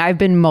something I've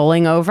been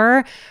mulling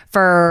over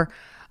for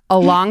a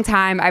long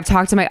time. I've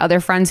talked to my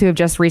other friends who have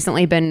just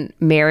recently been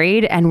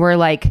married and we're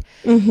like,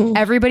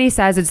 everybody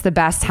says it's the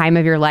best time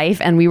of your life.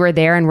 And we were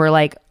there and we're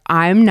like,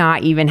 I'm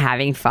not even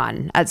having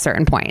fun at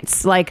certain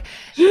points. Like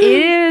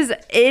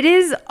it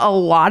is a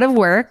lot of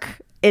work.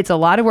 It's a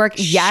lot of work.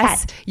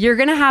 Yes, you're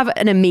going to have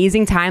an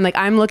amazing time. Like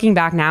I'm looking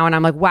back now and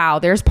I'm like, wow,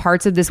 there's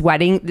parts of this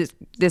wedding,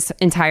 this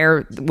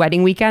entire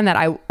wedding weekend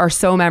that are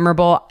so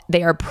memorable.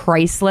 They are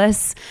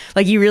priceless.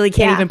 Like you really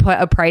can't even put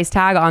a price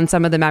tag on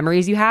some of the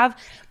memories you have,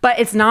 but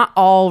it's not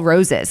all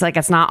roses. Like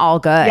it's not all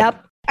good.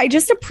 Yep. I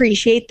just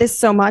appreciate this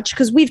so much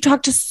because we've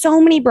talked to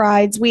so many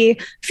brides. We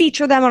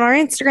feature them on our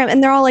Instagram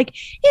and they're all like,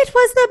 it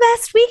was the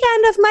best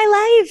weekend of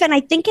my life. And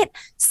I think it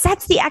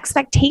sets the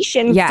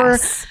expectation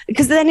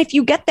because then if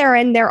you get there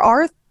and there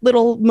are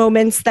little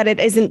moments that it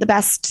isn't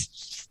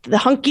the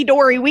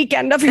hunky-dory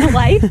weekend of your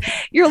life,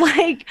 you're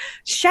like,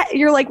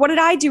 what did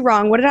I do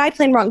wrong? What did I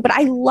plan wrong? But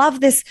I love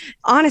this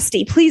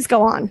honesty. Please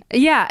go on.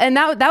 Yeah. And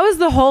that was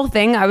the whole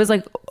thing. I was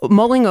like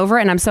mulling over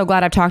it and I'm so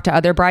glad I've talked to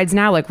other brides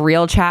now, like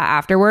real chat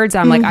afterwards.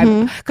 I'm like,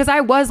 because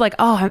I was like,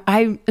 oh,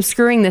 I'm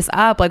screwing this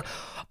up. Like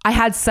I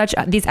had such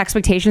these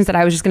expectations that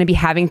I was just going to be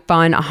having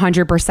fun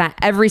 100%.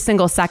 Every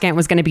single second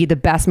was going to be the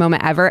best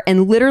moment ever.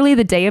 And literally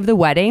the day of the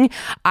wedding,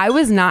 I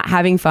was not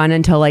having fun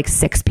until like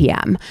 6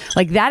 p.m.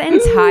 Like that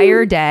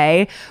entire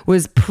day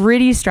was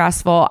pretty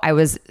stressful. I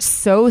was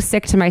so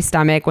sick to my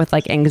stomach with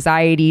like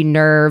anxiety,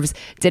 nerves,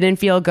 didn't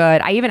feel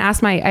good. I even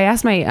asked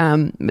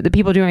the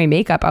people doing my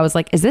makeup, I was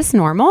like, is this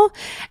normal?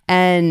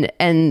 And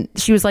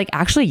she was like,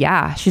 actually,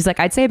 yeah. She's like,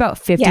 I'd say about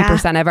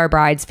 50% of our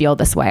brides feel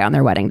this way on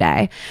their wedding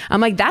day.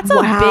 I'm like, that's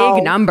a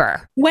big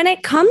number. When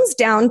it comes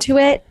down to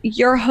it,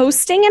 you're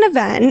hosting an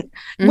event.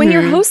 When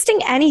you're hosting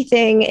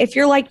anything, if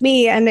you're like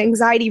me and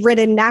anxiety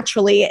ridden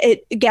naturally,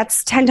 it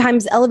gets 10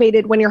 times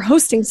elevated when you're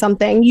hosting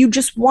something. You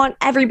just want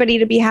everybody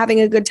to be having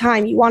a good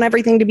time. You want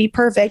everything to be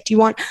perfect.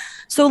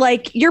 So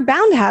like you're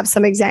bound to have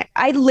some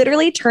I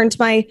literally turned to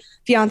my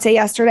fiance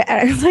yesterday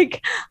and I was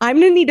like, I'm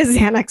going to need a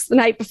Xanax the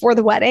night before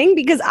the wedding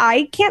because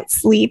I can't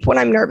sleep when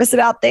I'm nervous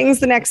about things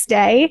the next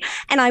day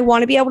and I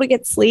want to be able to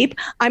get sleep.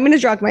 I'm going to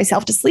drug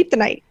myself to sleep the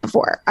night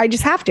before. I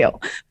just have to.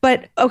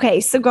 But okay,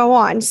 so go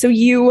on. So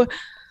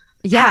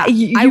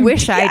I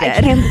wish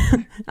I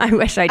did. I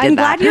wish I did. I'm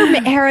glad your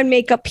hair and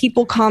makeup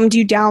people calmed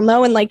you down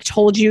though and like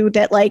told you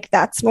that like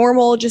that's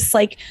normal. Just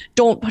like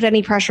don't put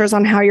any pressures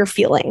on how you're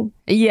feeling.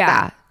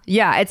 Yeah.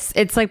 Yeah,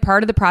 it's like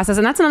part of the process.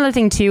 And that's another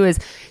thing too, is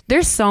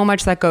there's so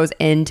much that goes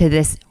into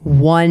this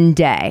one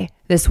day.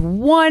 This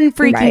one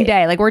freaking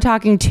day. Like we're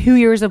talking 2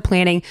 years of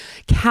planning,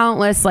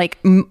 countless like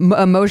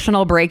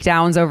emotional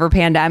breakdowns over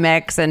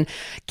pandemics and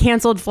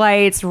canceled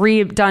flights,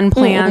 redone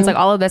plans, like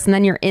all of this. And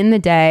then you're in the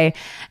day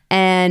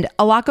and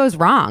a lot goes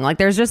wrong. Like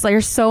there's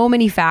so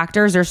many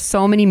factors. There's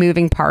so many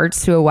moving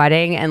parts to a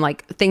wedding and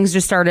like things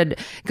just started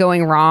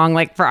going wrong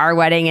like for our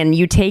wedding. And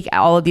you take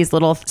all of these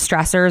little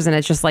stressors and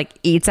it just like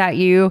eats at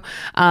you.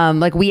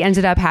 Like we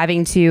ended up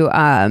having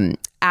to,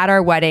 at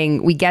our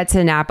wedding, we get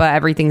to Napa,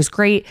 everything's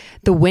great.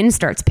 The wind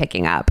starts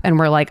picking up and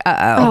we're like,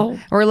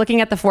 we're looking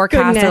at the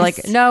forecast. They're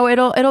like, no,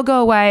 it'll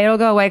go away. It'll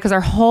go away because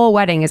our whole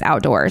wedding is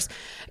outdoors.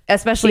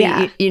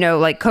 especially, you know,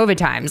 like COVID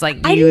times. Like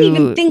I didn't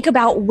even think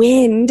about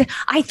wind.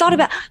 I thought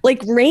about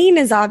like rain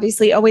is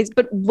obviously always,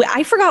 but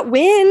I forgot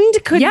wind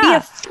could be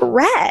a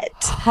threat.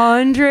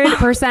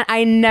 100%.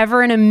 I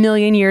never in a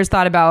million years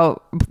thought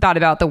about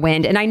the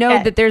wind. And I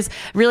know that there's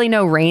really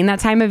no rain that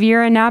time of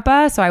year in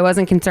Napa. So I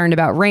wasn't concerned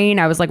about rain.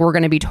 I was like, we're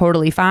going to be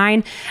totally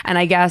fine. And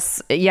I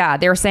guess,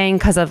 they were saying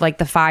because of like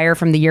the fire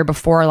from the year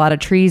before, a lot of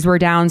trees were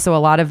down. So a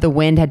lot of the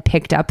wind had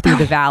picked up through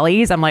the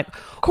valleys. I'm like,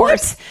 of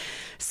course.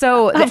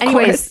 So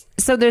anyways,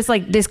 so there's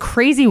like this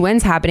crazy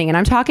winds happening, and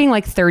I'm talking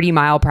like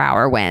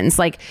 30-mile-per-hour winds,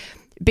 like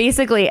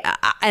basically,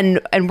 and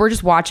we're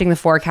just watching the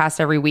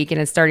forecast every week, and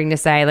it's starting to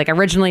say like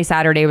originally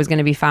Saturday was going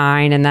to be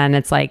fine, and then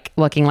it's like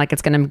looking like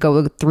it's going to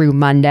go through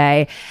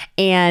Monday.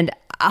 And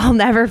I'll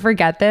never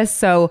forget this.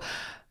 So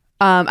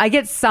I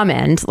get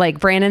summoned, like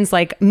Brandon's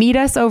like, meet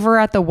us over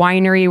at the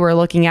winery. We're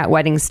looking at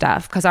wedding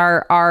stuff, because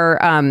our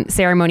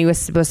ceremony was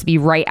supposed to be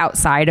right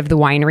outside of the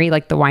winery.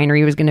 Like the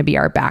winery was going to be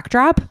our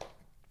backdrop.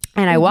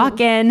 And I walk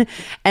in,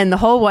 and the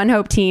whole One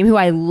Hope team, who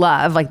I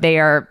love, like they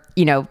are,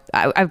 you know,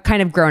 I've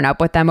kind of grown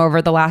up with them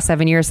over the last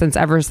 7 years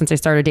ever since I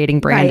started dating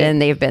Brandon. Right.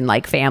 They've been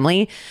like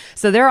family.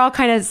 So they're all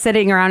kind of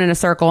sitting around in a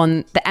circle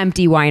in the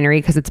empty winery,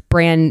 because it's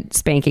brand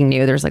spanking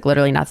new. There's like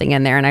literally nothing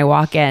in there. And I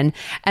walk in,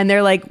 and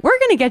they're like, we're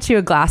going to get you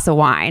a glass of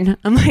wine.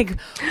 I'm like,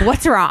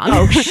 what's wrong?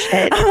 Oh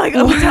shit. I'm like,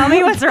 tell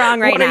me what's wrong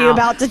right now. What are you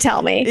about to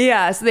tell me?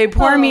 Yeah. So they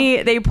pour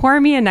me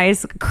a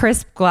nice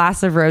crisp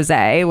glass of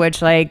rosé,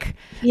 which like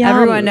Yum.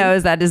 Everyone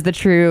knows that is the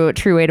true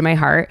way to my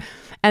heart.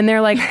 And they're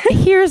like,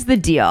 here's the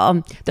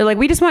deal. They're like,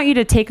 we just want you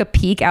to take a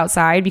peek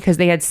outside, because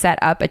they had set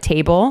up a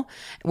table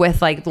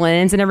with like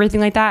linens and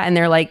everything like that. And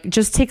they're like,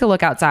 just take a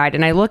look outside.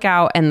 And I look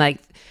out, and like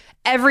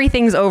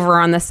everything's over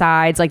on the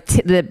sides. Like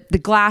the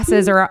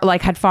glasses are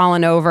like had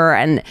fallen over,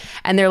 and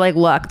they're like,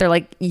 look, they're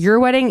like, your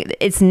wedding,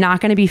 it's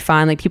not going to be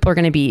fun. Like people are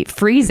going to be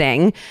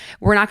freezing.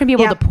 We're not going to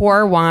be able to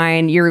pour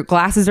wine. Your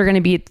glasses are going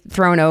to be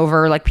thrown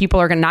over. Like people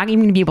are not even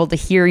going to be able to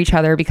hear each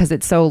other because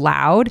it's so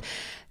loud.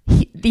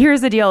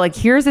 Here's the deal. Like,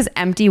 here's this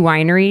empty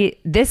winery.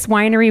 This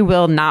winery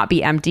will not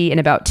be empty in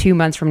about 2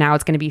 months from now.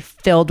 It's going to be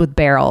filled with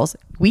barrels.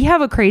 We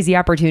have a crazy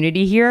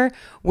opportunity here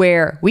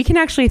where we can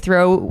actually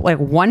throw like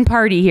one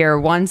party here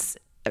once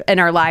in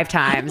our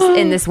lifetimes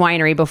in this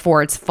winery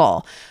before it's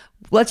full.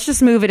 Let's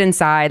just move it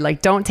inside.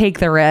 Like, don't take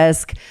the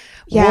risk.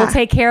 Yeah. We'll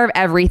take care of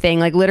everything.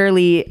 Like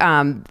literally,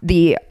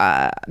 the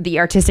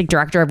artistic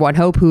director of One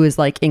Hope, who is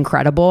like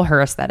incredible.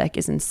 Her aesthetic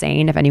is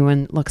insane. If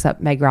anyone looks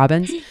up Meg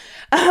Robbins,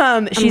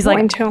 she's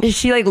like,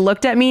 she like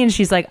looked at me and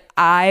she's like,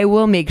 I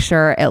will make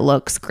sure it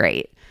looks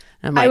great.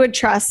 I'm like, I would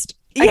trust.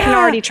 Yeah. I can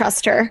already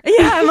trust her.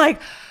 Yeah. I'm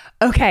like,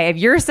 okay, if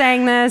you're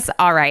saying this,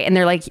 all right. And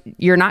they're like,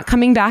 you're not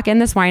coming back in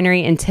this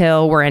winery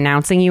until we're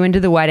announcing you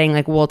into the wedding.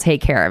 Like, we'll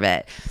take care of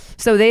it.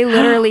 So they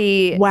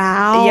literally,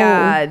 wow.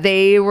 Yeah,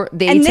 they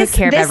took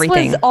care of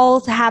everything. This was all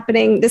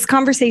happening. This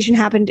conversation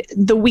happened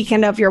the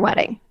weekend of your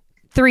wedding.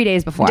 3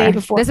 days before. Day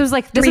before. This was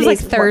like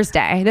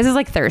Thursday. This is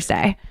like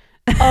Thursday.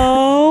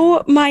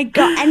 Oh my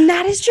God. And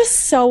that is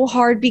just so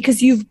hard,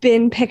 because you've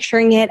been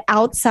picturing it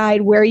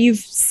outside where you've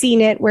seen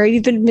it, where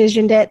you've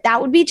envisioned it.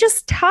 That would be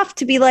just tough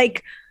to be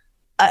like,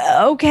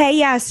 okay,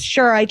 yes,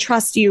 sure, I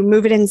trust you.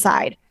 Move it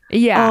inside.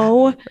 Yeah.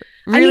 Oh,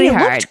 really it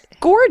hard. Looked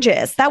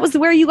gorgeous. That was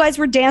where you guys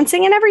were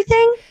dancing and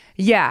everything.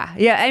 Yeah.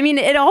 I mean,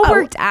 it all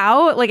worked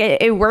out. Like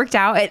it worked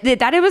out.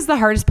 It was the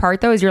hardest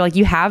part, though, is you're like,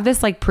 you have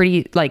this like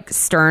pretty like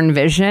stern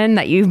vision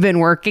that you've been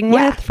working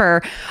with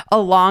for a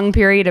long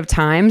period of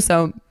time.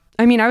 So,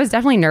 I mean, I was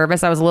definitely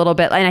nervous. I was a little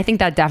bit, and I think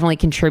that definitely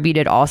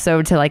contributed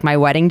also to like my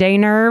wedding day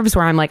nerves,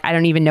 where I'm like, I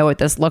don't even know what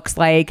this looks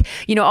like.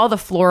 You know, all the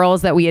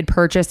florals that we had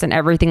purchased and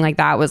everything like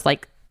that was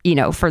like, you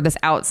know, for this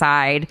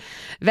outside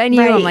venue.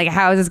 Right. I'm like,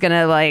 how is this going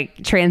to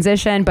like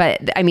transition?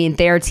 But I mean,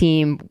 their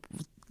team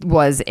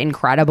was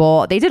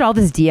incredible. They did all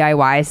this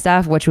DIY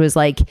stuff, which was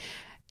like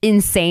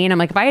insane. I'm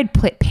like, if I had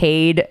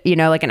paid, you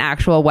know, like an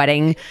actual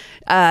wedding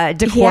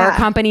decor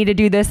company to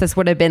do this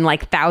would have been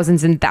like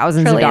thousands and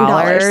thousands of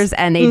dollars.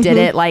 And they did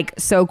it like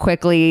so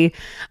quickly,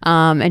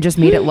 and just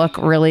made it look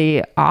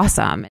really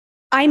awesome.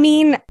 I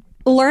mean,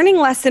 learning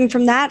lesson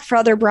from that for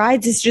other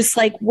brides is just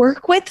like,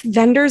 work with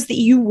vendors that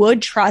you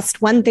would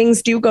trust when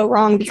things do go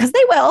wrong, because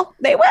they will.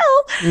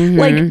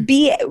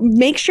 Like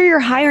make sure you're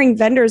hiring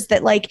vendors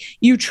that like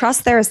you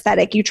trust their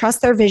aesthetic, you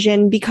trust their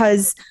vision,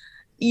 because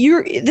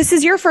this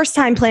is your first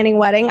time planning a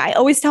wedding. I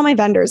always tell my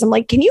vendors, I'm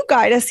like, can you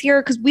guide us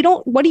here? Because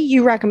what do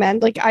you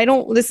recommend? Like,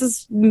 this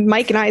is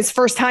Mike and I's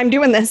first time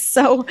doing this.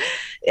 So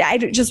I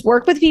just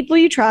work with people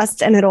you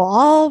trust, and it'll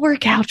all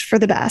work out for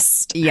the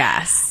best.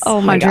 Yes.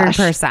 Oh my 100%.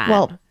 gosh.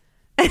 Well,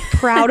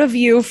 proud of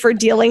you for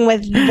dealing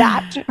with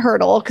that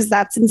hurdle, because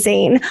that's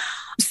insane.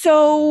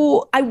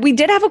 So we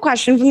did have a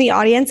question from the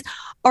audience.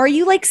 Are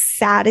you like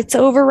sad it's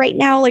over right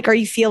now? Like, are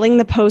you feeling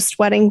the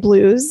post-wedding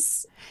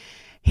blues?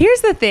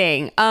 Here's the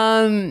thing.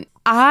 I don't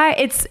know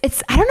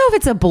if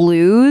it's a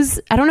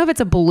blues. I don't know if it's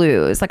a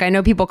blues. Like, I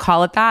know people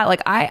call it that.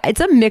 Like, it's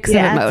a mix of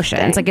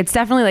emotions. Like, it's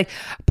definitely like,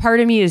 part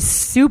of me is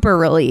super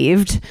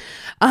relieved.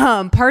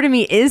 Part of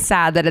me is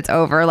sad that it's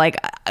over. Like,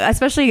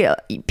 especially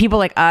people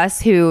like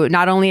us who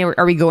not only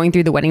are we going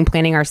through the wedding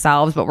planning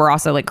ourselves, but we're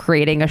also like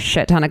creating a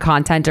shit ton of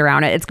content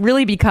around it. It's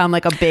really become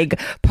like a big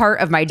part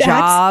of my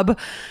job,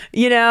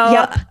 you know?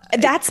 Yep.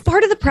 That's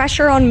part of the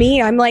pressure on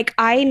me. I'm like,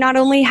 I not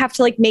only have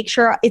to like make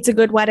sure it's a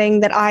good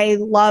wedding that I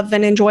love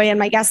and enjoy and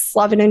my guests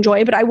love and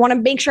enjoy, but I want to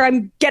make sure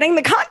I'm getting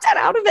the content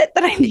out of it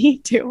that I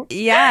need to.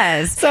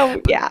 Yes.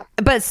 So yeah.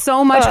 But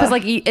so much, because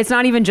like it's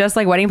not even just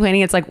like wedding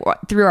planning. It's like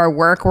through our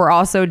work, we're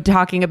also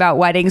talking about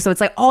weddings. So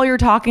it's like all you're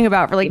talking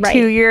about for like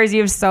 2 years.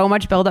 You have so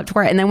much build up to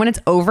it. And then when it's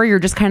over, you're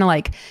just kind of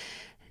like,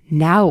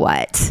 now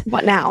what?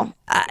 What now?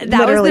 That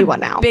Literally, was the what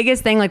now?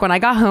 biggest thing. Like when I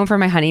got home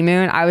from my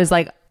honeymoon, I was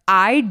like,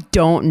 I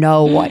don't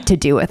know what to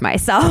do with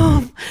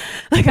myself.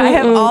 Like I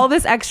have all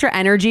this extra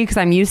energy because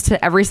I'm used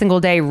to every single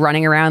day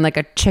running around like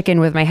a chicken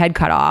with my head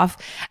cut off.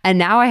 And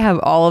now I have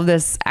all of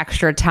this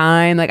extra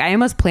time. Like I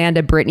almost planned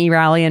a Britney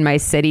rally in my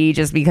city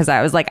just because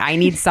I was like, I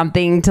need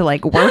something to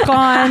like work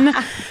on.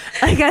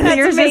 Like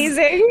That's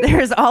amazing.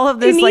 There's all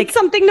of this. You need like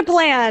something to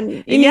plan.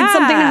 You need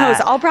something to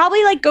host. I'll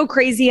probably like go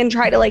crazy and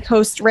try to like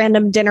host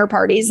random dinner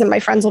parties. And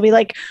my friends will be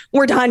like,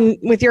 we're done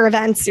with your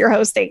events you're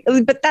hosting.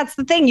 But that's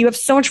the thing. You have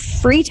so much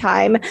free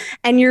time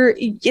and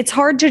it's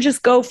hard to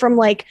just go from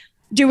like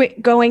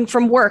going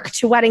from work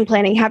to wedding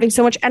planning, having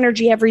so much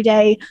energy every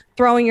day,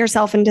 throwing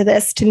yourself into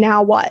this to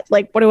now what?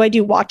 Like, what do I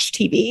do? Watch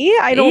TV?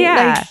 I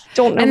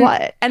don't know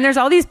what. And there's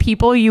all these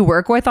people you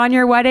work with on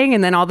your wedding.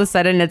 And then all of a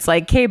sudden it's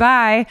like, okay,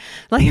 bye.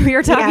 Like we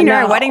were talking to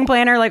our wedding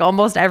planner like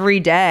almost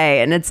every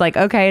day. And it's like,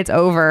 okay, it's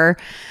over.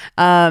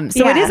 It's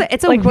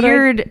a like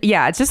weird,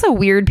 it's just a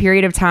weird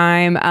period of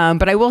time.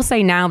 But I will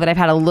say now that I've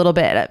had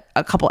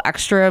a couple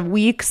extra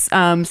weeks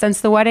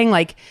since the wedding,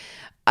 like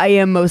I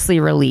am mostly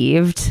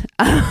relieved.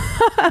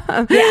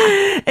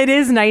 It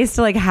is nice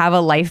to like have a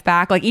life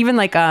back. Like even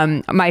like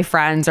my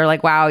friends are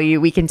like, wow,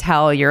 we can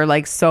tell you're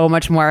like so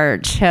much more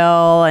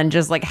chill and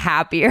just like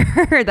happier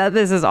that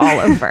this is all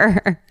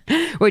over.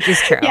 Which is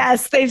true.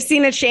 Yes, they've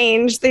seen a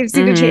change. They've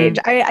seen a change.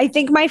 I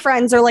think my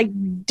friends are like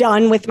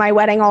done with my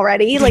wedding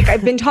already. Like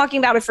I've been talking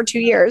about it for 2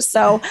 years.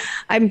 So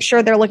I'm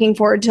sure they're looking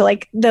forward to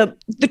like the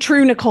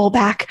true Nicole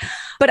back.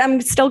 But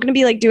I'm still going to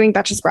be like doing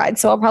Betches Bride.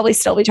 So I'll probably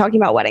still be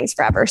talking about weddings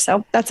forever.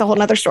 So that's a whole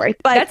nother story.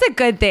 But that's a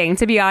good thing,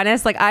 to be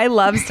honest. Like I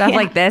love stuff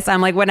like this.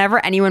 I'm like,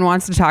 whenever anyone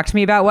wants to talk to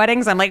me about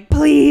weddings, I'm like,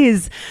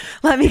 please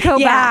let me go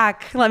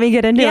back. Let me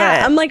get into it.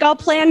 I'm like, I'll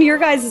plan your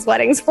guys'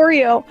 weddings for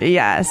you.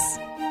 Yes.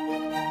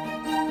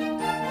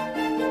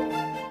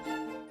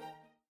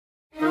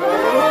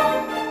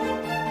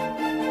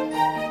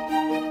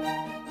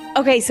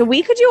 Okay, so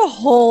we could do a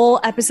whole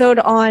episode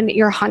on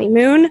your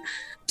honeymoon.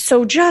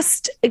 So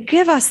just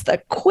give us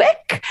the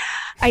quick.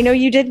 I know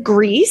you did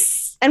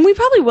Greece, and we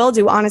probably will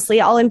do, honestly.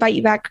 I'll invite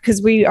you back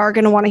because we are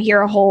going to want to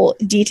hear a whole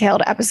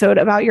detailed episode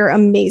about your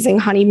amazing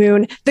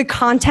honeymoon. The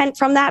content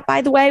from that,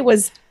 by the way,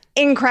 was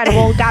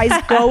incredible. Guys,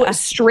 go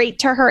straight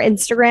to her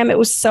Instagram. It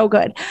was so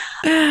good.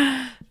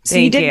 So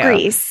you did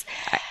Greece.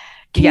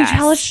 Can you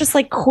tell us just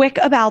like quick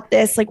about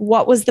this? Like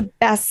what was the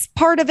best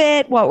part of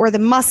it? What were the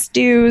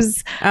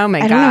must-dos? Oh my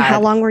God. I don't know.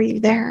 How long were you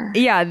there?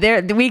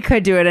 Yeah, we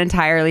could do an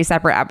entirely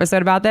separate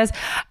episode about this.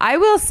 I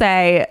will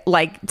say,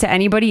 like, to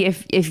anybody,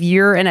 if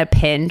you're in a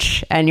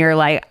pinch and you're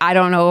like, I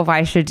don't know if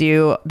I should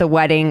do the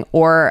wedding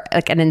or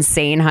like an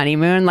insane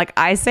honeymoon, like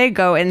I say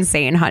go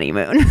insane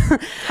honeymoon.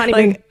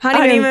 Honeymoon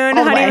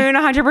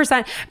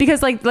 100%.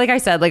 Because like I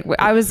said, like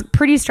I was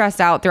pretty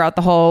stressed out throughout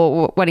the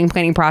whole wedding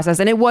planning process,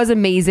 and it was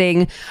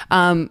amazing.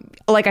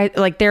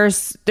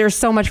 There's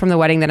so much from the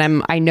wedding that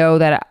I know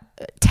that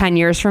 10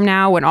 years from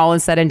now, when all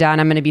is said and done,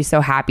 I'm going to be so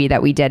happy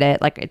that we did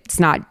it. Like it's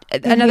not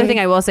another thing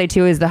I will say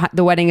too is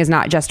the wedding is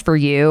not just for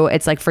you.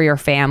 It's like for your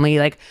family.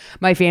 Like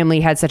my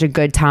family had such a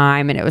good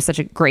time, and it was such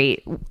a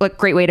great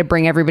way to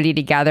bring everybody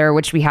together,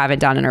 which we haven't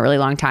done in a really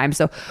long time.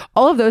 So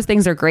all of those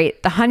things are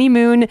great. The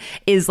honeymoon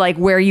is like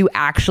where you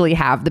actually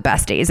have the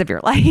best days of your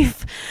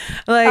life.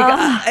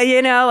 Like,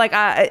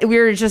 we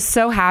were just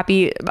so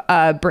happy.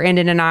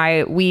 Brandon and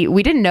I,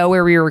 we didn't know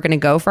where we were going to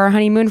go for our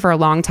honeymoon for a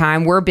long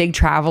time. We're big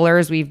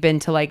travelers. We've been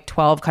to like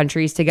 12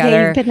 countries together.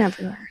 Yeah, you've been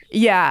everywhere.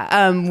 Yeah.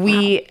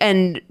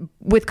 And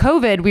with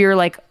COVID, we were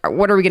like,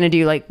 what are we going to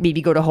do? Like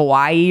maybe go to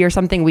Hawaii or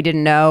something. We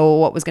didn't know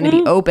what was going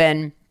to be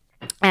open.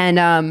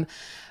 And,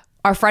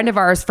 our friend of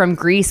ours from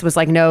Greece was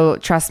like, no,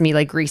 trust me,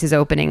 like Greece is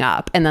opening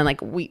up. And then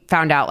like we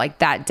found out like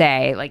that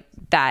day, like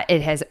that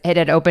it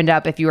had opened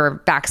up if you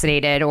were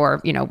vaccinated or,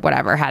 you know,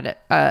 whatever, had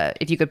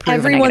if you could prove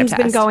everyone's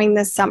been going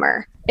this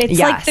summer. It's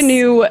like the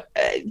new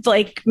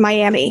like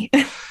Miami.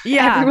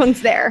 Yeah.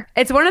 Everyone's there.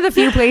 It's one of the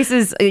few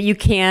places you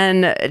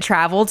can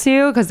travel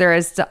to because there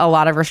is a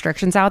lot of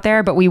restrictions out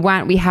there. But we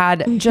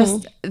had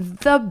just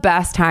the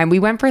best time. We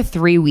went for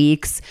 3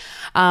 weeks.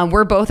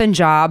 We're both in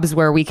jobs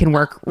where we can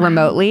work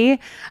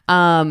remotely.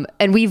 And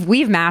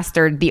we've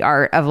mastered the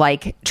art of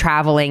like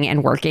traveling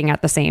and working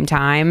at the same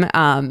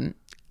time.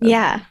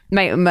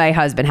 My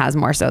husband has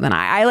more so than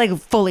I like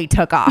fully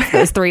took off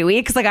those 3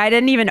 weeks. Like I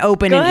didn't even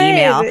open an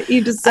email.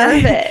 You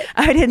deserve it.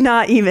 I did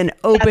not even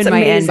open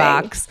my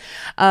inbox.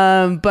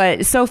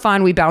 But so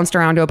fun. We bounced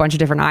around to a bunch of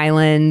different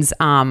islands.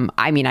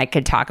 I mean, I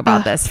could talk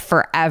about this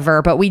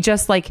forever, but we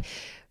just like,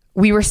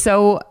 we were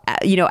so,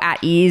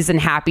 at ease and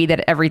happy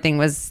that everything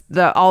was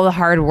all the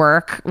hard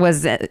work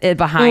was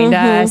behind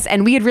us.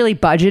 And we had really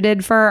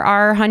budgeted for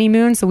our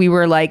honeymoon. So we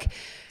were like,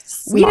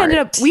 we ended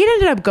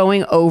up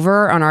going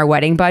over on our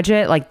wedding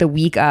budget, like the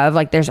week of,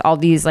 like, there's all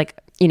these like,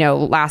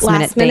 last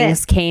minute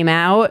things came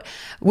out,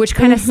 which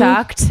kind of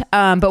sucked.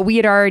 But we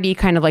had already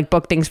kind of like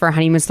booked things for our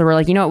honeymoon. So we're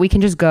like, you know what, we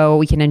can just go,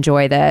 we can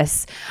enjoy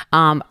this.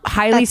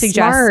 Highly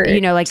suggest,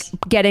 like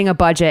getting a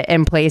budget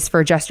in place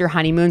for just your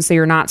honeymoon. So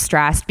you're not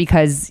stressed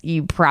because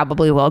you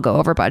probably will go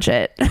over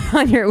budget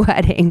on your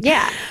wedding.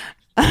 Yeah.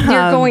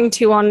 You're going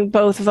to on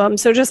both of them.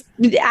 So just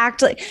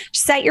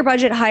set your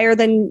budget higher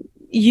than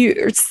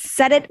you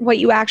set it what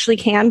you actually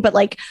can, but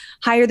like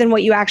higher than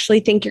what you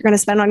actually think you're going to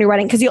spend on your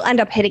wedding, because you'll end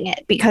up hitting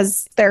it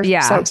because they're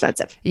so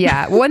expensive.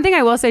 Yeah. One thing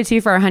I will say too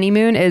for our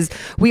honeymoon is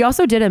we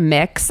also did a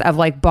mix of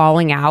like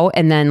balling out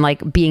and then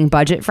like being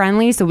budget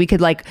friendly, so we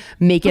could like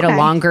make it a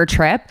longer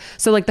trip.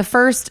 So like the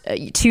first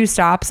two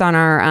stops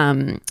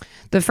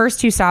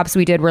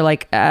we did were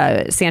like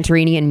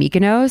Santorini and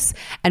Mykonos,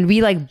 and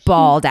we like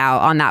balled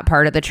out on that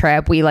part of the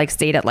trip. We like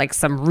stayed at like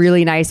some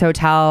really nice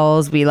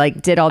hotels. We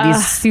like did all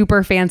these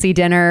super fancy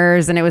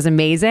dinners, and it was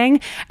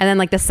amazing. And then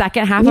like the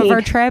second half of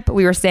our trip,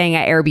 we were staying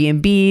at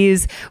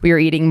Airbnbs. We were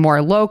eating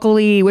more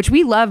locally, which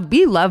we love.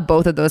 We love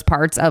both of those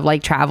parts of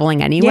like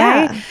traveling anyway.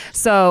 Yeah.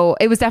 So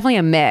it was definitely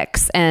a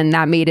mix, and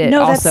that made it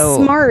also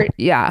that's smart.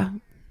 Yeah.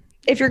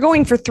 If you're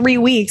going for 3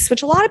 weeks,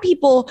 which a lot of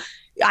people,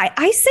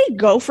 I say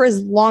go for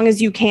as long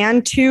as you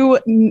can, two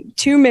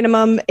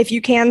minimum, if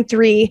you can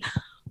 3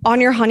 on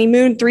your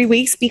honeymoon, 3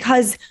 weeks,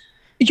 because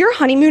your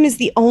honeymoon is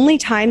the only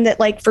time that,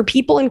 like, for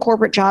people in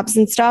corporate jobs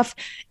and stuff,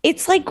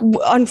 it's like,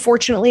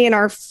 unfortunately in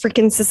our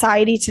freaking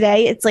society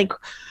today, it's like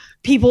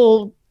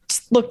people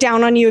look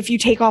down on you if you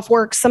take off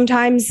work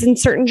sometimes in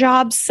certain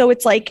jobs. So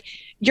it's like,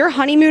 your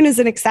honeymoon is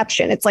an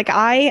exception. It's like,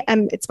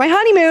 it's my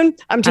honeymoon.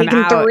 I'm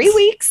taking 3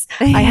 weeks.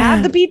 Yeah. I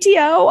have the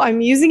PTO.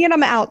 I'm using it.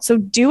 I'm out. So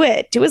do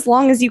it. Do as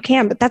long as you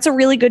can. But that's a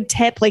really good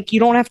tip. Like, you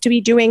don't have to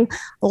be doing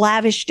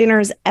lavish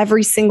dinners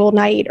every single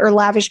night or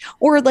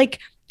like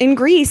in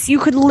Greece, you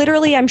could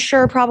literally, I'm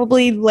sure,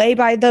 probably lay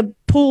by the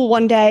pool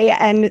one day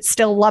and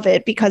still love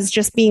it, because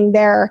just being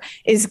there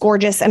is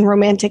gorgeous and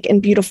romantic and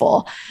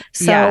beautiful.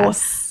 So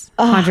yes,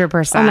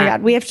 100%. Oh my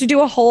God. We have to do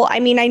a whole, I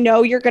mean, I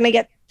know you're going to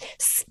get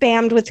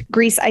spammed with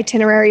Greece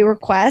itinerary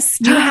requests.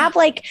 Do you have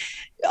like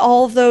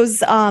all of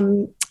those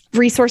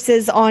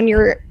resources on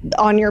your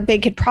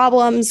Big Kid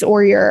Problems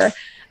or your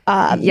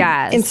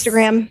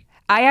Instagram?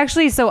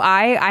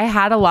 I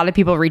had a lot of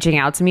people reaching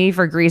out to me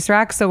for Greece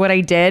Rec. So what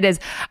I did is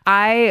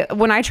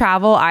when I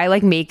travel, I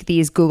like make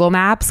these Google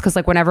Maps, because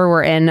like whenever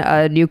we're in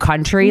a new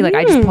country, like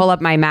I just pull up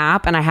my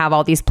map and I have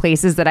all these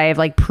places that I have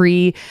like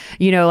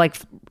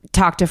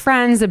talked to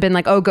friends, have been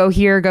like, oh, go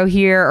here,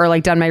 or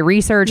like done my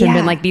research and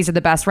been like, these are the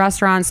best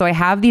restaurants. So I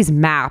have these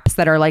maps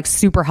that are like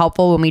super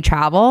helpful when we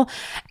travel.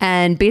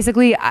 And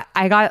basically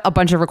I got a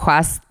bunch of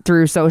requests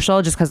through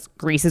social, just because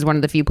Greece is one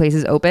of the few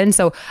places open.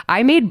 So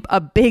I made a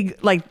big,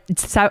 like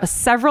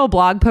several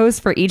blog posts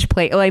for each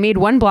place. I made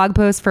one blog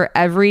post for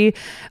every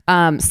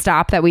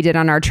stop that we did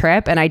on our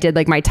trip. And I did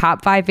like my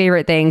top 5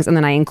 favorite things. And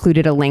then I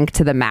included a link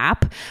to the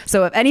map.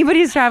 So if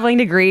anybody's traveling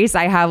to Greece,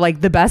 I have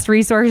like the best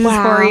resources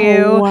for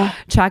you.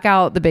 Check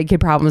out the Big Kid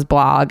Problems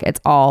blog. It's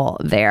all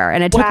there.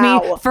 And it took me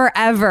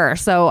forever.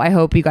 So I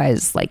hope you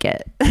guys like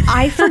it.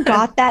 I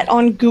forgot that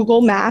on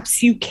Google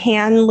Maps, you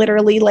can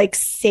literally like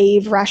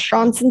save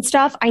restaurants and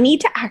stuff. I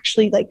need to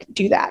actually like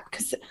do that,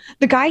 because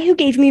the guy who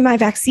gave me my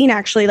vaccine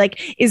actually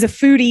like is a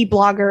foodie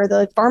blogger,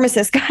 the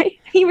pharmacist guy.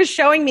 He was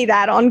showing me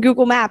that on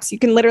Google Maps. You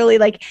can literally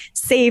like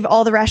save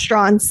all the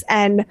restaurants,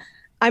 and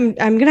I'm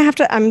gonna have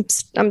to, I'm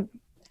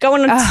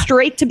going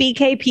straight to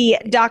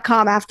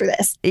bkp.com after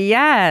this.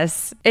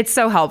 Yes, it's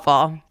so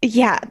helpful.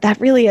 Yeah, that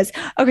really is.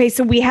 Okay,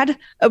 so we had,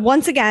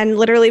 once again,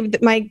 literally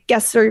my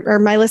guests or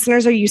my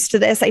listeners are used to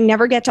this. I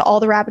never get to all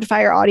the rapid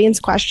fire audience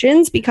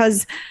questions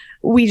because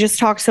we just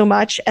talk so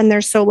much and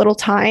there's so little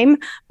time.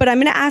 But I'm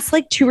going to ask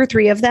like 2 or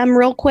 3 of them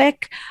real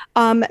quick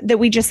that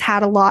we just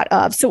had a lot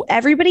of. So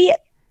everybody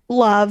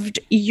loved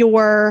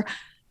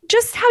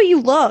just how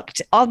you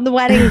looked on the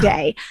wedding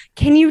day.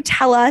 Can you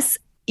tell us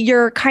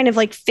your kind of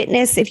like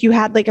fitness, if you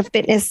had like a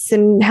fitness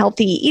and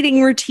healthy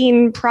eating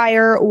routine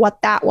prior,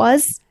 what that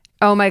was?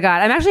 Oh my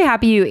God. I'm actually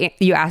happy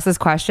you asked this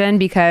question,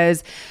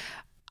 because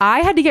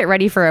I had to get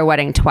ready for a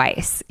wedding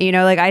twice.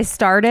 Like I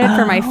started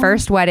for my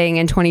first wedding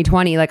in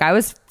 2020. Like I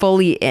was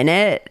fully in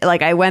it.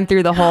 Like I went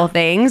through the whole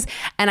things,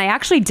 and I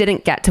actually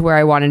didn't get to where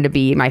I wanted to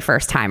be my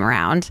first time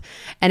around.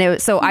 And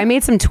so I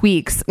made some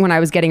tweaks when I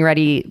was getting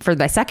ready for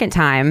the second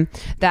time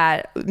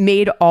that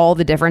made all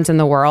the difference in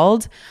the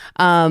world.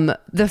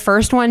 The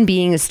first one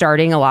being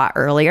starting a lot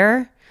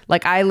earlier.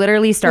 Like I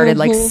literally started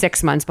like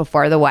 6 months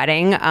before the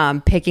wedding,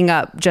 picking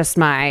up just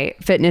my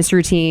fitness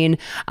routine.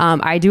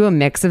 I do a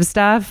mix of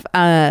stuff.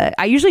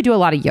 I usually do a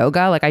lot of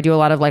yoga. Like I do a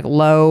lot of like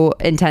low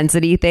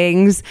intensity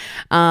things.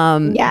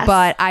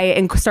 But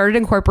I started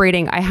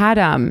incorporating, I had,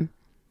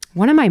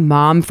 one of my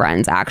mom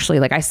friends actually,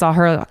 like I saw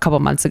her a couple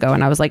months ago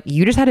and I was like,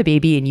 you just had a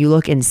baby and you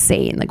look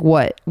insane. Like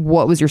what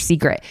was your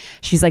secret?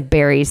 She's like,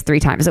 Barry's 3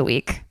 times a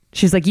week.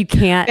 She's like, you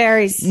can't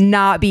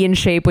not be in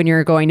shape when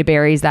you're going to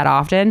Barry's that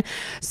often.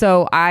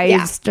 So I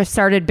just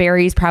started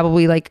Barry's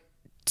probably like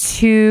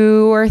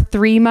 2 or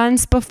 3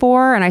 months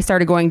before. And I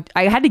started going,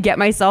 I had to get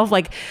myself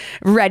like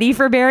ready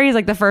for Barry's.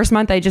 Like the first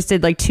month I just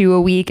did like 2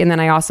 a week. And then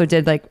I also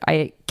did like,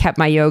 I kept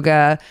my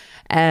yoga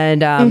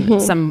and a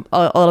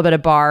little bit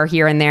of bar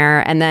here and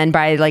there. And then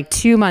by like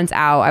 2 months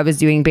out, I was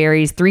doing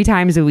Barry's 3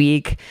 times a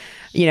week,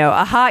 you know,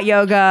 a hot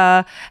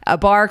yoga, a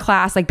bar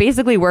class, like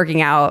basically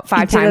working out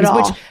 5 times,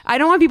 which I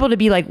don't want people to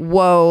be like,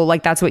 whoa,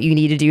 like that's what you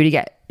need to do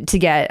to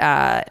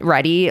get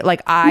ready.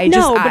 Like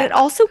but it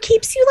also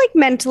keeps you like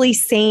mentally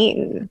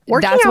sane.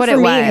 Working out for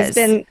me has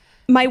been,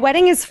 my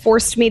wedding has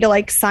forced me to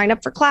like sign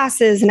up for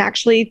classes and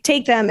actually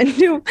take them and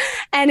do,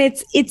 and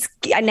it's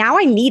now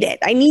I need it.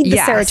 I need the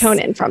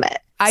serotonin from it.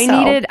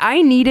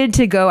 I needed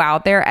to go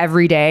out there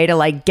every day to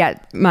like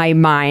get my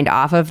mind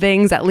off of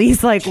things at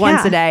least like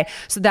once a day.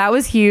 So that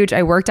was huge.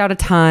 I worked out a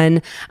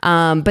ton.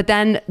 But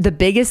then the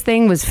biggest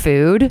thing was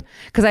food,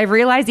 because I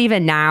realized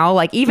even now,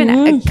 like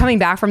even coming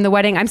back from the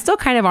wedding, I'm still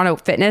kind of on a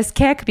fitness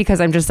kick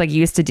because I'm just like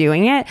used to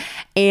doing it.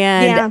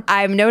 And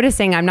I'm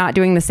noticing I'm not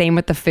doing the same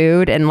with the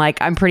food. And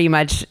like, I'm pretty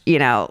much, you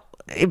know,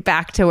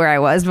 back to where I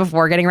was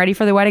before getting ready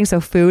for the wedding. So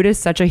food is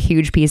such a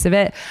huge piece of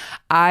it.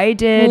 I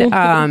did the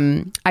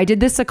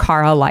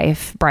Sakara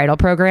Life bridal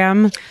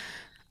program,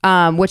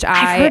 which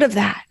I've heard of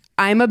that.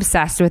 I'm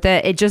obsessed with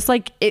it. It just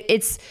like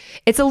it's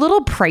a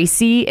little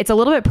pricey. It's a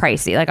little bit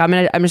pricey. Like I'm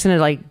just gonna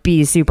like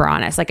be super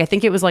honest. Like I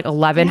think it was like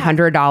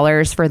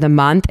 $1,100 for the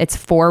month. It's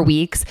 4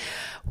 weeks.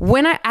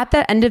 When at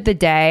the end of the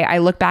day, I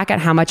look back at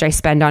how much I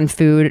spend on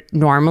food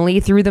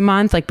normally through the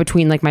month, like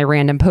between like my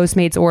random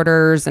Postmates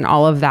orders and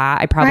all of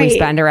that, I probably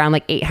spend around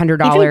like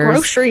 $800. Even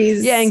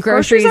groceries. Yeah, and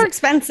groceries are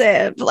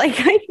expensive. Like,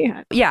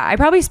 I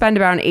probably spend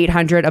about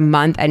 $800 a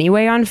month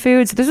anyway on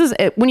food. So this was,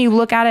 when you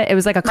look at it, it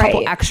was like a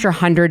couple extra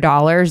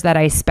 $100 that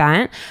I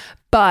spent.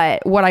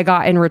 But what I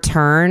got in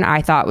return,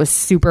 I thought was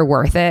super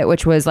worth it,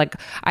 which was like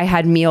I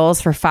had meals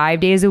for 5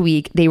 days a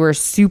week. They were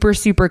super,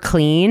 super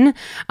clean.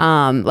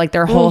 Like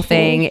their whole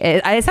thing.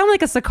 I sound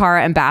like a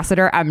Sakara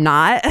ambassador. I'm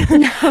not.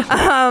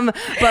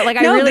 But like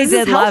I really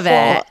did love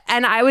it.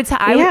 And I would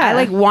I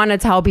like want to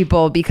tell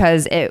people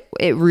because it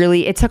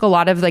really took a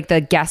lot of like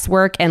the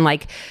guesswork and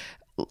like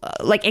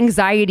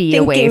anxiety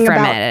away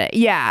from it.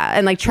 Yeah.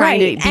 And like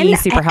trying to be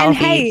super healthy. And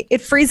hey,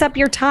 it frees up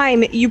your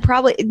time. You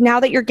probably, now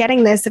that you're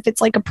getting this, if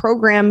it's like a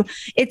program,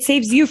 it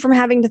saves you from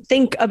having to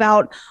think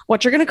about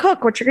what you're going to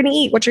cook, what you're going to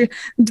eat,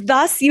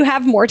 thus you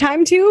have more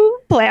time to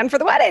plan for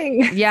the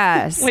wedding.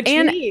 Yes.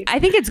 And I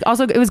think it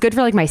was good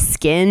for like my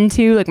skin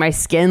too. Like my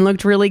skin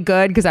looked really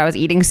good because I was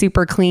eating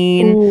super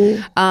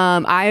clean.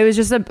 I was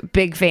just a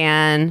big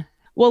fan.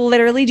 We'll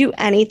literally do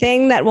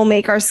anything that will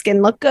make our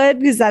skin look good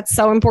because that's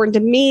so important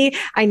to me.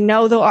 I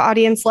know the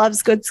audience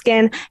loves good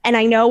skin, and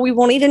I know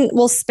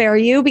we'll spare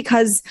you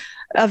because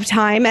of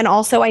time. And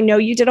also I know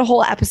you did a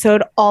whole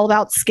episode all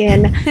about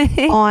skin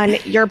on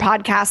your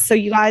podcast. So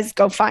you guys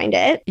go find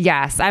it.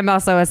 Yes. I'm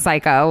also a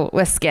psycho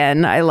with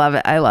skin. I love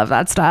it. I love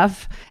that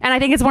stuff. And I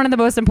think it's one of the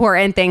most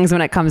important things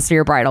when it comes to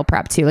your bridal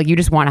prep too. Like you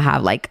just want to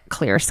have like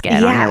clear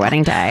skin on your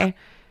wedding day.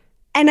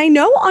 And I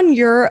know on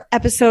your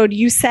episode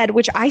you said,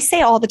 which I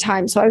say all the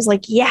time, so I was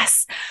like,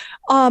 yes.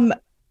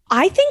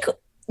 I think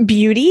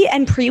beauty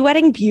and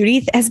pre-wedding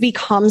beauty has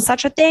become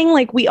such a thing.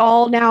 Like we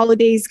all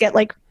nowadays get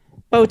like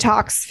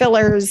Botox,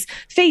 fillers,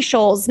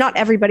 facials, not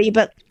everybody,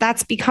 but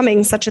that's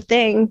becoming such a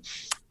thing.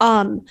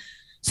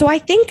 So I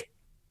think,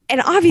 and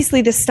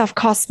obviously this stuff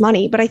costs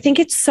money, but I think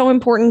it's so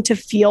important to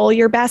feel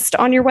your best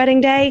on your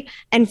wedding day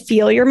and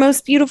feel your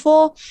most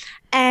beautiful.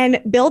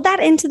 And build that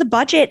into the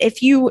budget.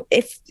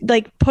 If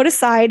like put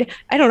aside,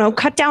 I don't know,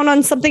 cut down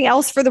on something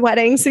else for the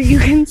wedding so you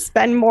can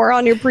spend more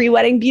on your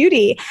pre-wedding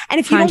beauty. And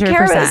if you 100%. Don't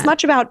care as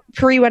much about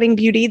pre-wedding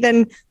beauty,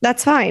 then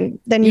that's fine.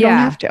 Then you don't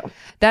have to.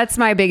 That's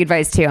my big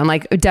advice too. I'm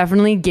like,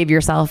 definitely give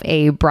yourself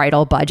a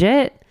bridal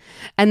budget.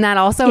 And that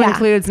also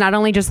includes not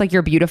only just like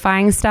your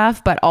beautifying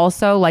stuff, but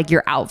also like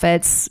your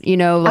outfits, you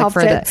know, like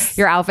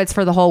your outfits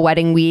for the whole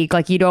wedding week.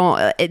 Like it all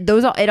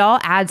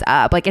adds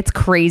up. Like it's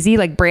crazy.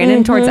 Like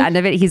Brandon towards the end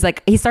of it,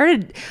 he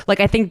started like,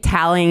 I think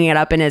tallying it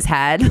up in his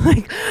head,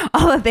 like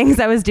all the things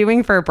I was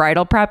doing for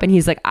bridal prep. And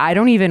he's like, I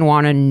don't even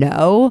want to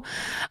know.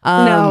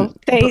 No,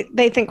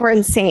 they think we're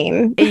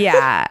insane.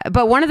 Yeah.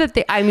 But one of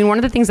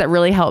the things that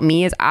really helped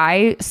me is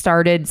I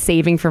started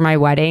saving for my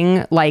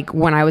wedding, like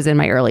when I was in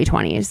my early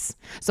 20s.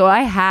 So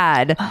I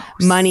had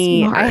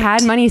money. Smart. I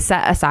had money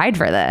set aside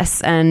for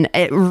this, and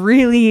it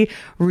really,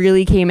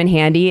 really came in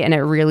handy, and it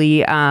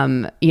really,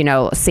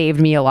 saved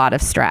me a lot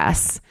of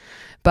stress.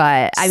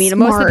 But I mean,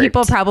 most of the Smart.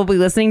 people probably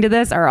listening to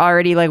this are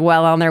already like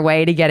well on their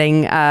way to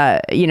getting,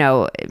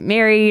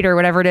 married or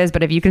whatever it is.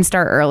 But if you can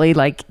start early,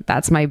 like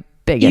that's my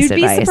biggest You'd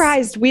advice. be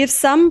surprised. We have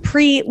some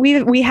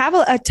we have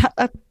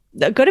a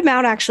good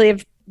amount actually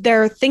of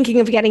they're thinking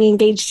of getting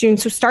engaged soon.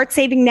 So start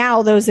saving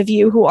now, those of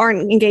you who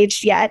aren't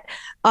engaged yet,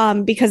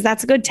 because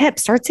that's a good tip.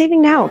 Start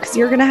saving now because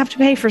you're going to have to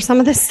pay for some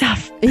of this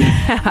stuff.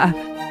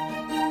 Yeah.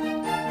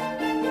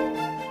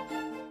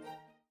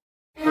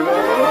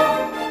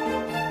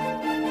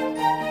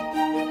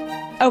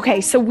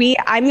 Okay, so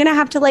I'm going to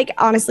have to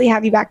honestly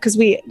have you back because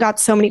we got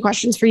so many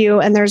questions for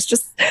you and there's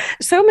just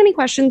so many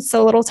questions,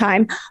 so little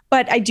time.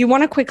 But I do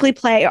want to quickly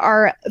play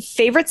our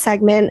favorite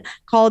segment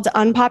called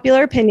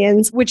Unpopular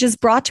Opinions, which is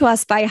brought to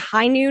us by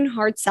High Noon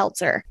Hard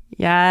Seltzer.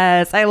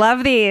 Yes, I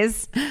love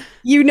these.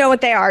 You know what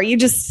they are. You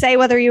just say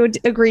whether you would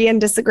agree and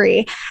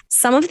disagree.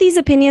 Some of these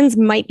opinions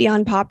might be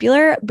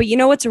unpopular, but you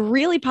know what's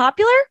really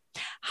popular?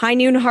 High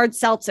Noon Hard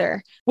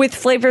Seltzer with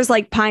flavors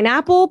like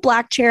pineapple,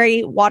 black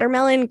cherry,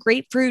 watermelon,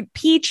 grapefruit,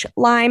 peach,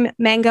 lime,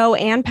 mango,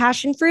 and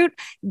passion fruit.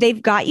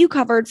 They've got you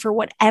covered for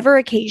whatever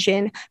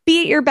occasion,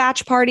 be it your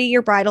batch party,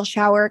 your bridal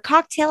shower,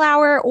 cocktail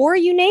hour, or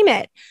you name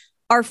it.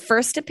 Our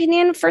first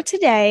opinion for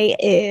today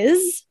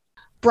is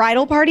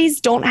bridal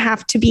parties don't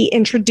have to be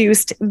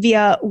introduced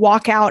via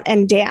walkout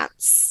and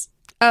dance.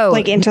 Oh,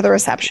 into the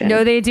reception.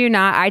 No, they do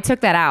not. I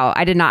took that out.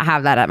 I did not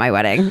have that at my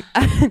wedding.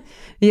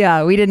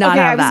 Yeah, we did not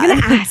have that. I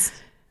was going to ask.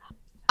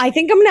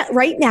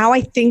 Right now,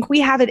 I think we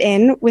have it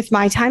in with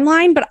my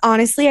timeline, but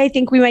honestly, I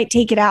think we might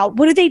take it out.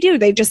 What do?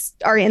 They just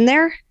are in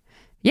there?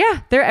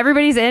 Yeah,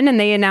 everybody's in and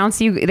they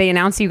announce you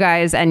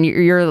guys and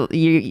you're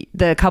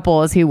the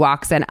couple is who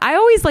walks in. I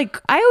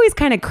always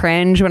kind of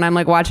cringe when I'm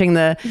like watching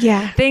the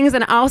things,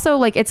 and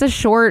also it's a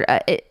short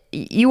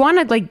you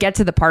want to get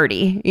to the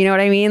party, you know what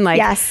I mean?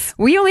 Yes.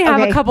 We only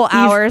have a couple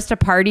hours to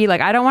party.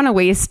 I don't want to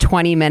waste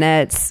 20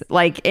 minutes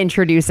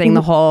introducing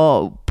the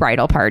whole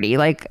bridal party.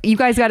 You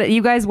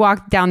guys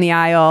walked down the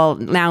aisle.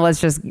 Now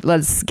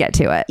let's get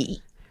to it.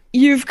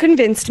 You've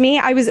convinced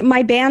me.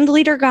 My band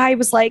leader guy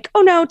was like,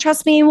 oh no,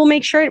 trust me, we'll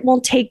make sure it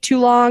won't take too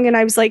long. And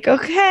I was like,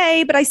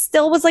 okay, but I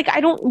still was like,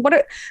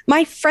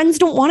 my friends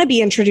don't want to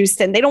be introduced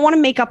in. They don't want to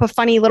make up a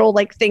funny little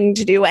thing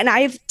to do. And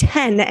I have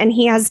 10 and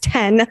he has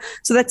 10.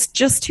 So that's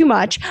just too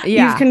much.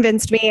 Yeah. You've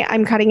convinced me.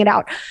 I'm cutting it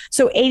out.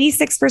 So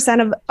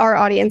 86% of our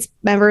audience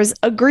members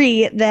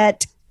agree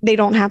that they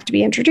don't have to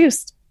be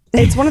introduced.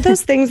 It's one of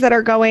those things that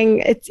are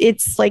going,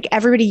 it's like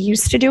everybody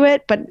used to do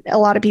it, but a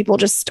lot of people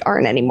just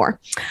aren't anymore.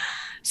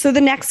 So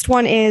the next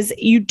one is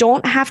you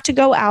don't have to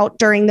go out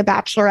during the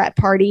bachelorette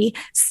party.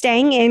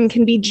 Staying in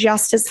can be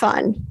just as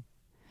fun.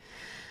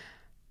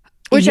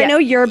 Which I know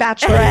you're a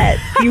bachelorette.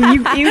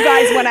 You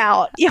guys went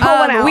out.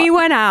 Y'all went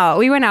out.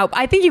 We went out.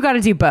 I think you got to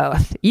do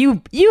both.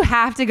 You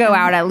have to go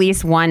out at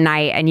least one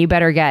night and you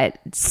better get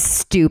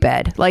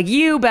stupid.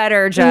 You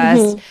better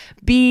just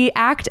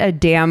act a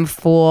damn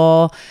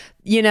fool.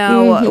 You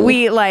know,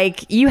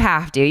 you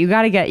have to, you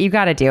got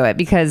to do it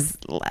because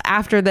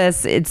after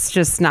this,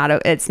 it's not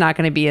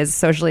going to be as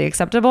socially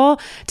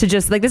acceptable to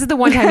just this is the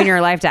one time in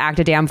your life to act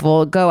a damn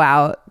fool, go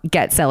out,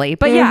 get silly.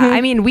 But yeah, I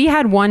mean, we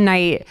had one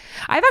night,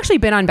 I've actually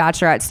been on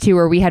bachelorettes too,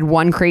 where we had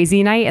one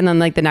crazy night and then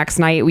the next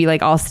night we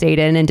all stayed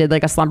in and did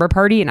a slumber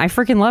party. And I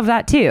freaking love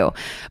that too.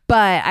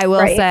 But I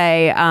will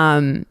say,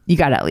 you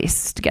got to at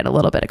least get a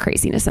little bit of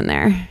craziness in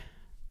there.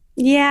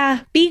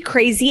 Yeah, be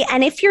crazy.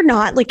 And if you're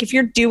not, if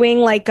you're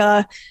doing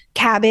a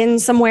cabin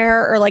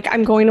somewhere or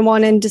I'm going to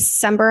one in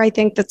December, I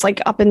think that's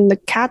up in the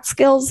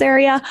Catskills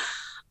area.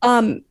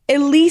 At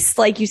least,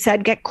 like you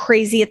said, get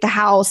crazy at the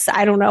house.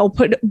 I don't know,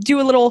 do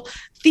a little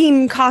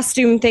theme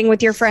costume thing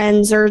with your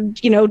friends or,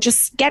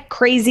 just get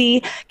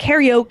crazy,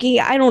 karaoke.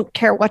 I don't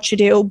care what you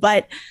do,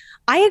 but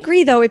I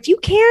agree though. If you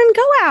can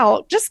go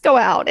out, just go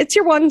out. It's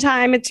your one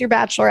time. It's your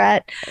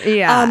bachelorette.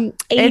 Yeah.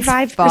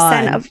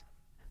 85% of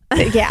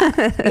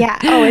yeah.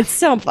 Oh, it's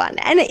so fun.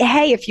 And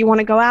hey, if you want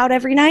to go out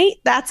every night,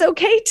 that's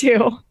okay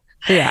too.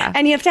 Yeah.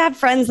 And you have to have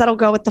friends that'll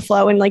go with the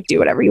flow and do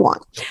whatever you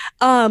want.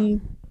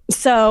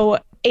 So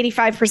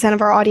 85%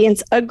 of our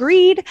audience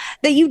agreed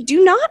that you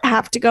do not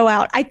have to go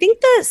out. I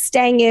think the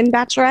staying in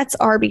bachelorettes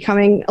are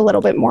becoming a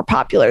little bit more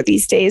popular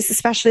these days,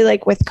 especially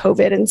with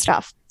COVID and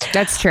stuff.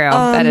 That's true.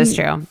 That is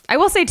true. I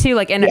will say too,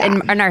 in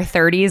our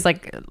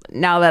 30s,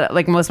 now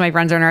that most of my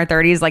friends are in our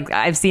 30s,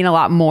 I've seen a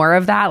lot more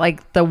of that,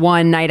 the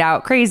one night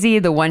out crazy,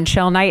 the one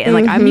chill night.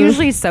 And I'm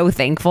usually so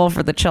thankful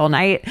for the chill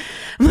night.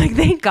 I'm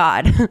thank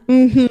God.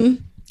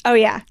 Mm-hmm. Oh,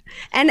 yeah.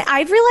 And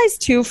I've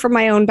realized, too, from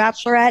my own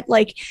bachelorette,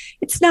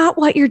 it's not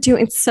what you're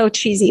doing. It's so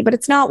cheesy, but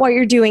it's not what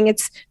you're doing.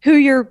 It's who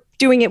you're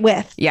doing it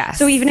with. Yes.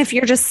 So even if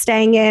you're just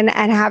staying in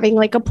and having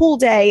a pool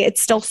day,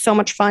 it's still so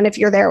much fun if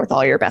you're there with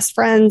all your best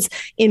friends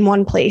in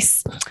one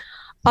place.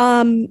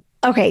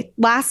 Okay.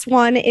 Last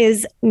one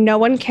is no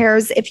one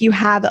cares if you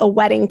have a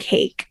wedding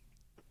cake.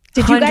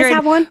 Did you guys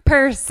have one?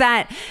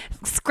 100%.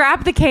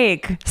 scrap the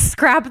cake.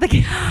 Scrap the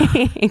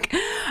cake.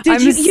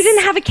 You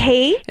didn't have a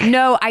cake?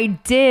 No, I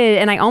did.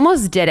 And I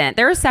almost didn't.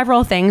 There were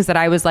several things that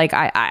I was like,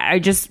 I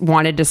just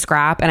wanted to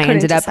scrap. And I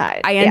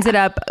ended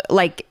up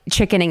like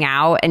chickening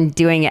out and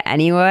doing it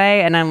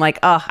anyway. And I'm like,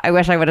 oh, I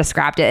wish I would have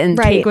scrapped it. And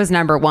cake was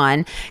number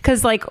one.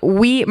 Cause like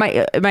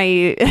my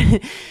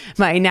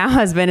now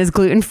husband is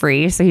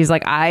gluten-free. So he's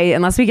like,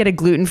 unless we get a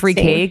gluten-free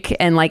cake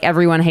and like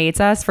everyone hates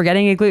us for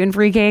getting a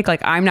gluten-free cake,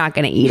 like I'm not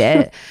going to eat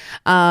it.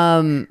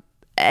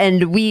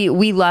 And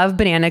we love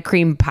banana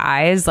cream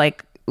pies.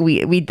 Like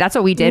we that's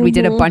what we did. We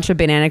did a bunch of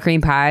banana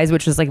cream pies,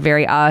 which was like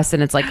very us.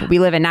 And it's like, we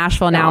live in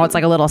Nashville now. It's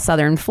like a little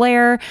Southern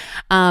flair.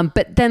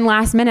 But then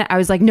last minute I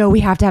was like, no,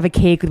 we have to have a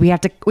cake. We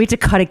have to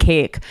cut a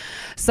cake.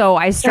 So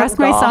I stressed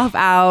myself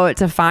out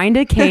to find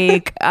a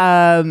cake.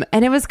 And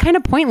it was kind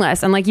of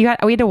pointless. And like we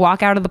had to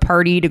walk out of the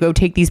party to go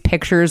take these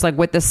pictures, like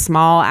with this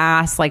small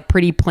ass, like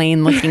pretty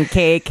plain looking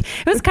cake.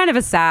 It was kind of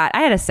I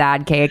had a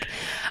sad cake.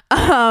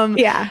 And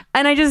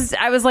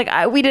I was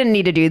like, we didn't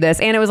need to do this.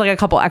 And it was like a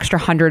couple extra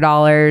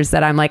 $100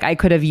 that I'm like, I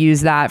could have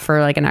used that for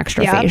like an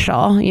extra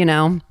facial, you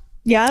know?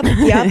 Yep.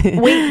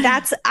 Wait,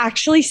 that's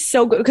actually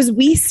so good because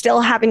we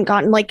still haven't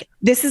gotten like,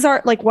 this is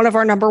our like one of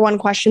our number one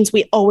questions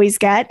we always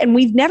get. And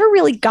we've never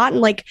really gotten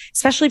like,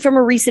 especially from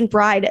a recent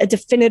bride, a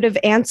definitive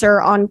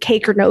answer on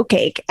cake or no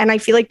cake. And I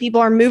feel like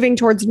people are moving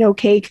towards no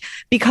cake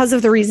because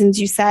of the reasons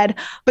you said.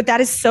 But that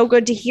is so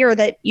good to hear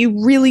that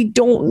you really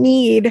don't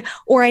need,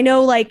 or I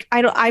know like,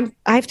 I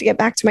have to get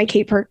back to my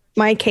cake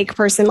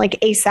person like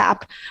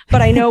ASAP,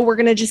 but I know we're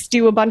going to just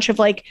do a bunch of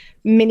like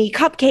mini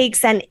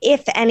cupcakes and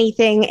if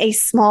anything, a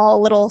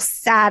small little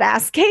sad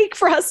ass cake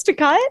for us to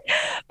cut.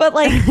 But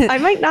like, I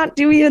might not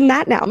do even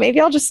that now. Maybe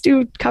I'll just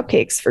do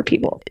cupcakes for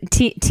people.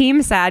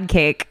 Team sad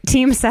cake.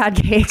 Team sad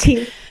cake.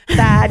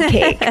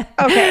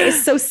 Okay.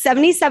 So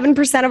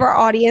 77% of our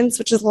audience,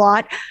 which is a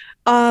lot,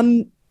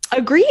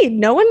 agreed.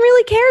 No one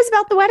really cares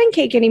about the wedding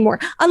cake anymore.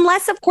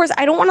 Unless, of course,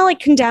 I don't want to like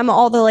condemn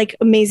all the like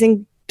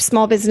amazing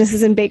small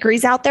businesses and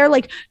bakeries out there.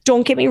 Like,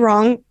 don't get me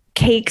wrong.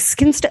 Cakes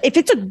can if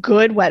it's a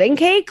good wedding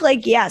cake,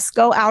 like, yes,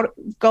 go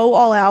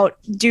all out,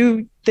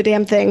 do the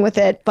damn thing with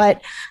it. But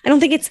I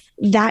don't think it's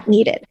that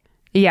needed.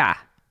 Yeah.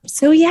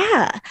 So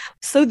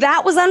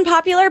that was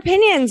Unpopular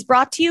Opinions,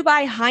 brought to you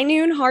by High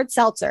Noon Hard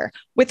Seltzer.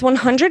 With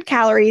 100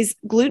 calories,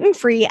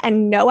 gluten-free,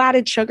 and no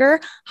added sugar,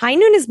 High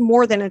Noon is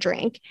more than a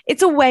drink.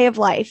 It's a way of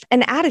life,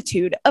 an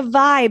attitude, a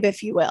vibe,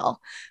 if you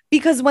will.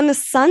 Because when the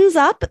sun's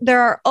up,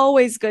 there are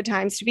always good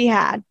times to be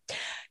had.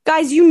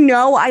 Guys, you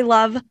know I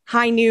love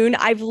High Noon.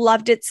 I've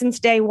loved it since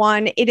day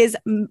one. It is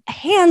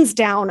hands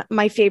down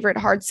my favorite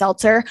hard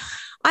seltzer.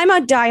 I'm a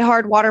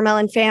diehard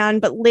watermelon fan,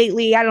 but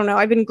lately, I don't know,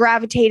 I've been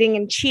gravitating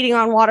and cheating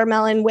on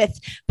watermelon with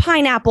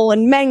pineapple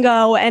and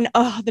mango and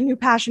the new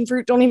passion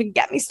fruit. Don't even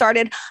get me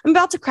started. I'm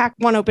about to crack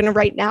one open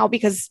right now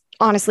because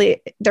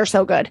honestly, they're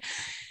so good.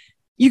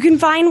 You can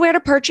find where to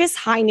purchase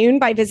High Noon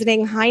by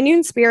visiting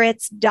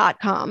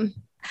highnoonspirits.com.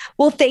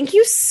 Well, thank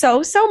you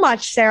so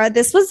much, Sarah.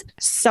 This was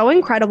so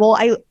incredible.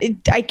 I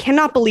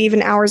cannot believe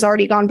an hour's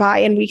already gone by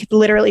and we could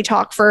literally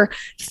talk for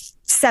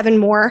 7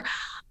 more.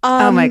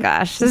 Oh my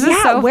gosh. This is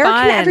so where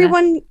fun. Can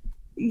everyone...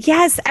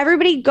 Yes,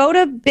 everybody go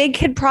to Big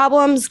Kid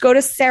Problems, go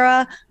to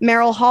Sarah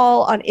Merrill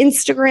Hall on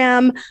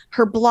Instagram,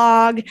 her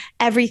blog,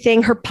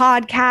 everything, her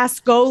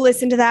podcast, go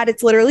listen to that.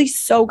 It's literally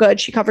so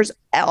good. She covers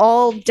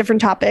all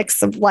different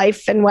topics of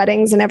life and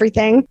weddings and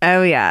everything.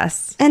 Oh,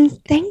 yes. And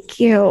thank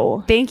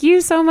you. Thank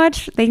you so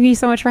much. Thank you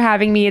so much for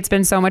having me. It's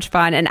been so much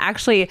fun. And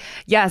actually,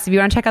 yes, if you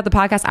want to check out the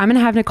podcast, I'm going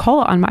to have Nicole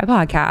on my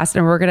podcast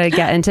and we're going to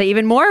get into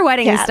even more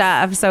wedding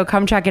stuff. So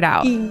come check it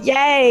out.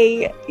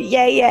 Yay.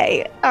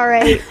 All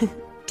right.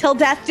 Till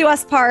death do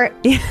us part.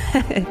 The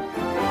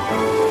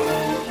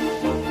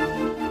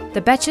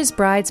Betches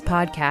Brides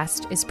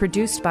podcast is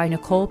produced by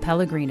Nicole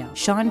Pellegrino,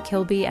 Sean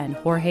Kilby, and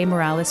Jorge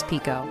Morales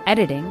Pico.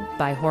 Editing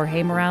by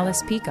Jorge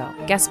Morales Pico.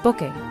 Guest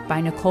booking by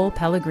Nicole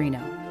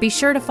Pellegrino. Be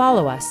sure to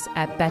follow us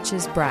at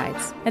Betches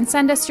Brides and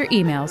send us your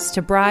emails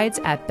to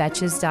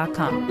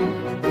brides@betches.com.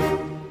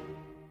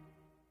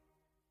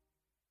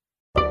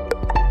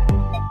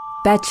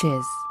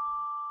 Betches.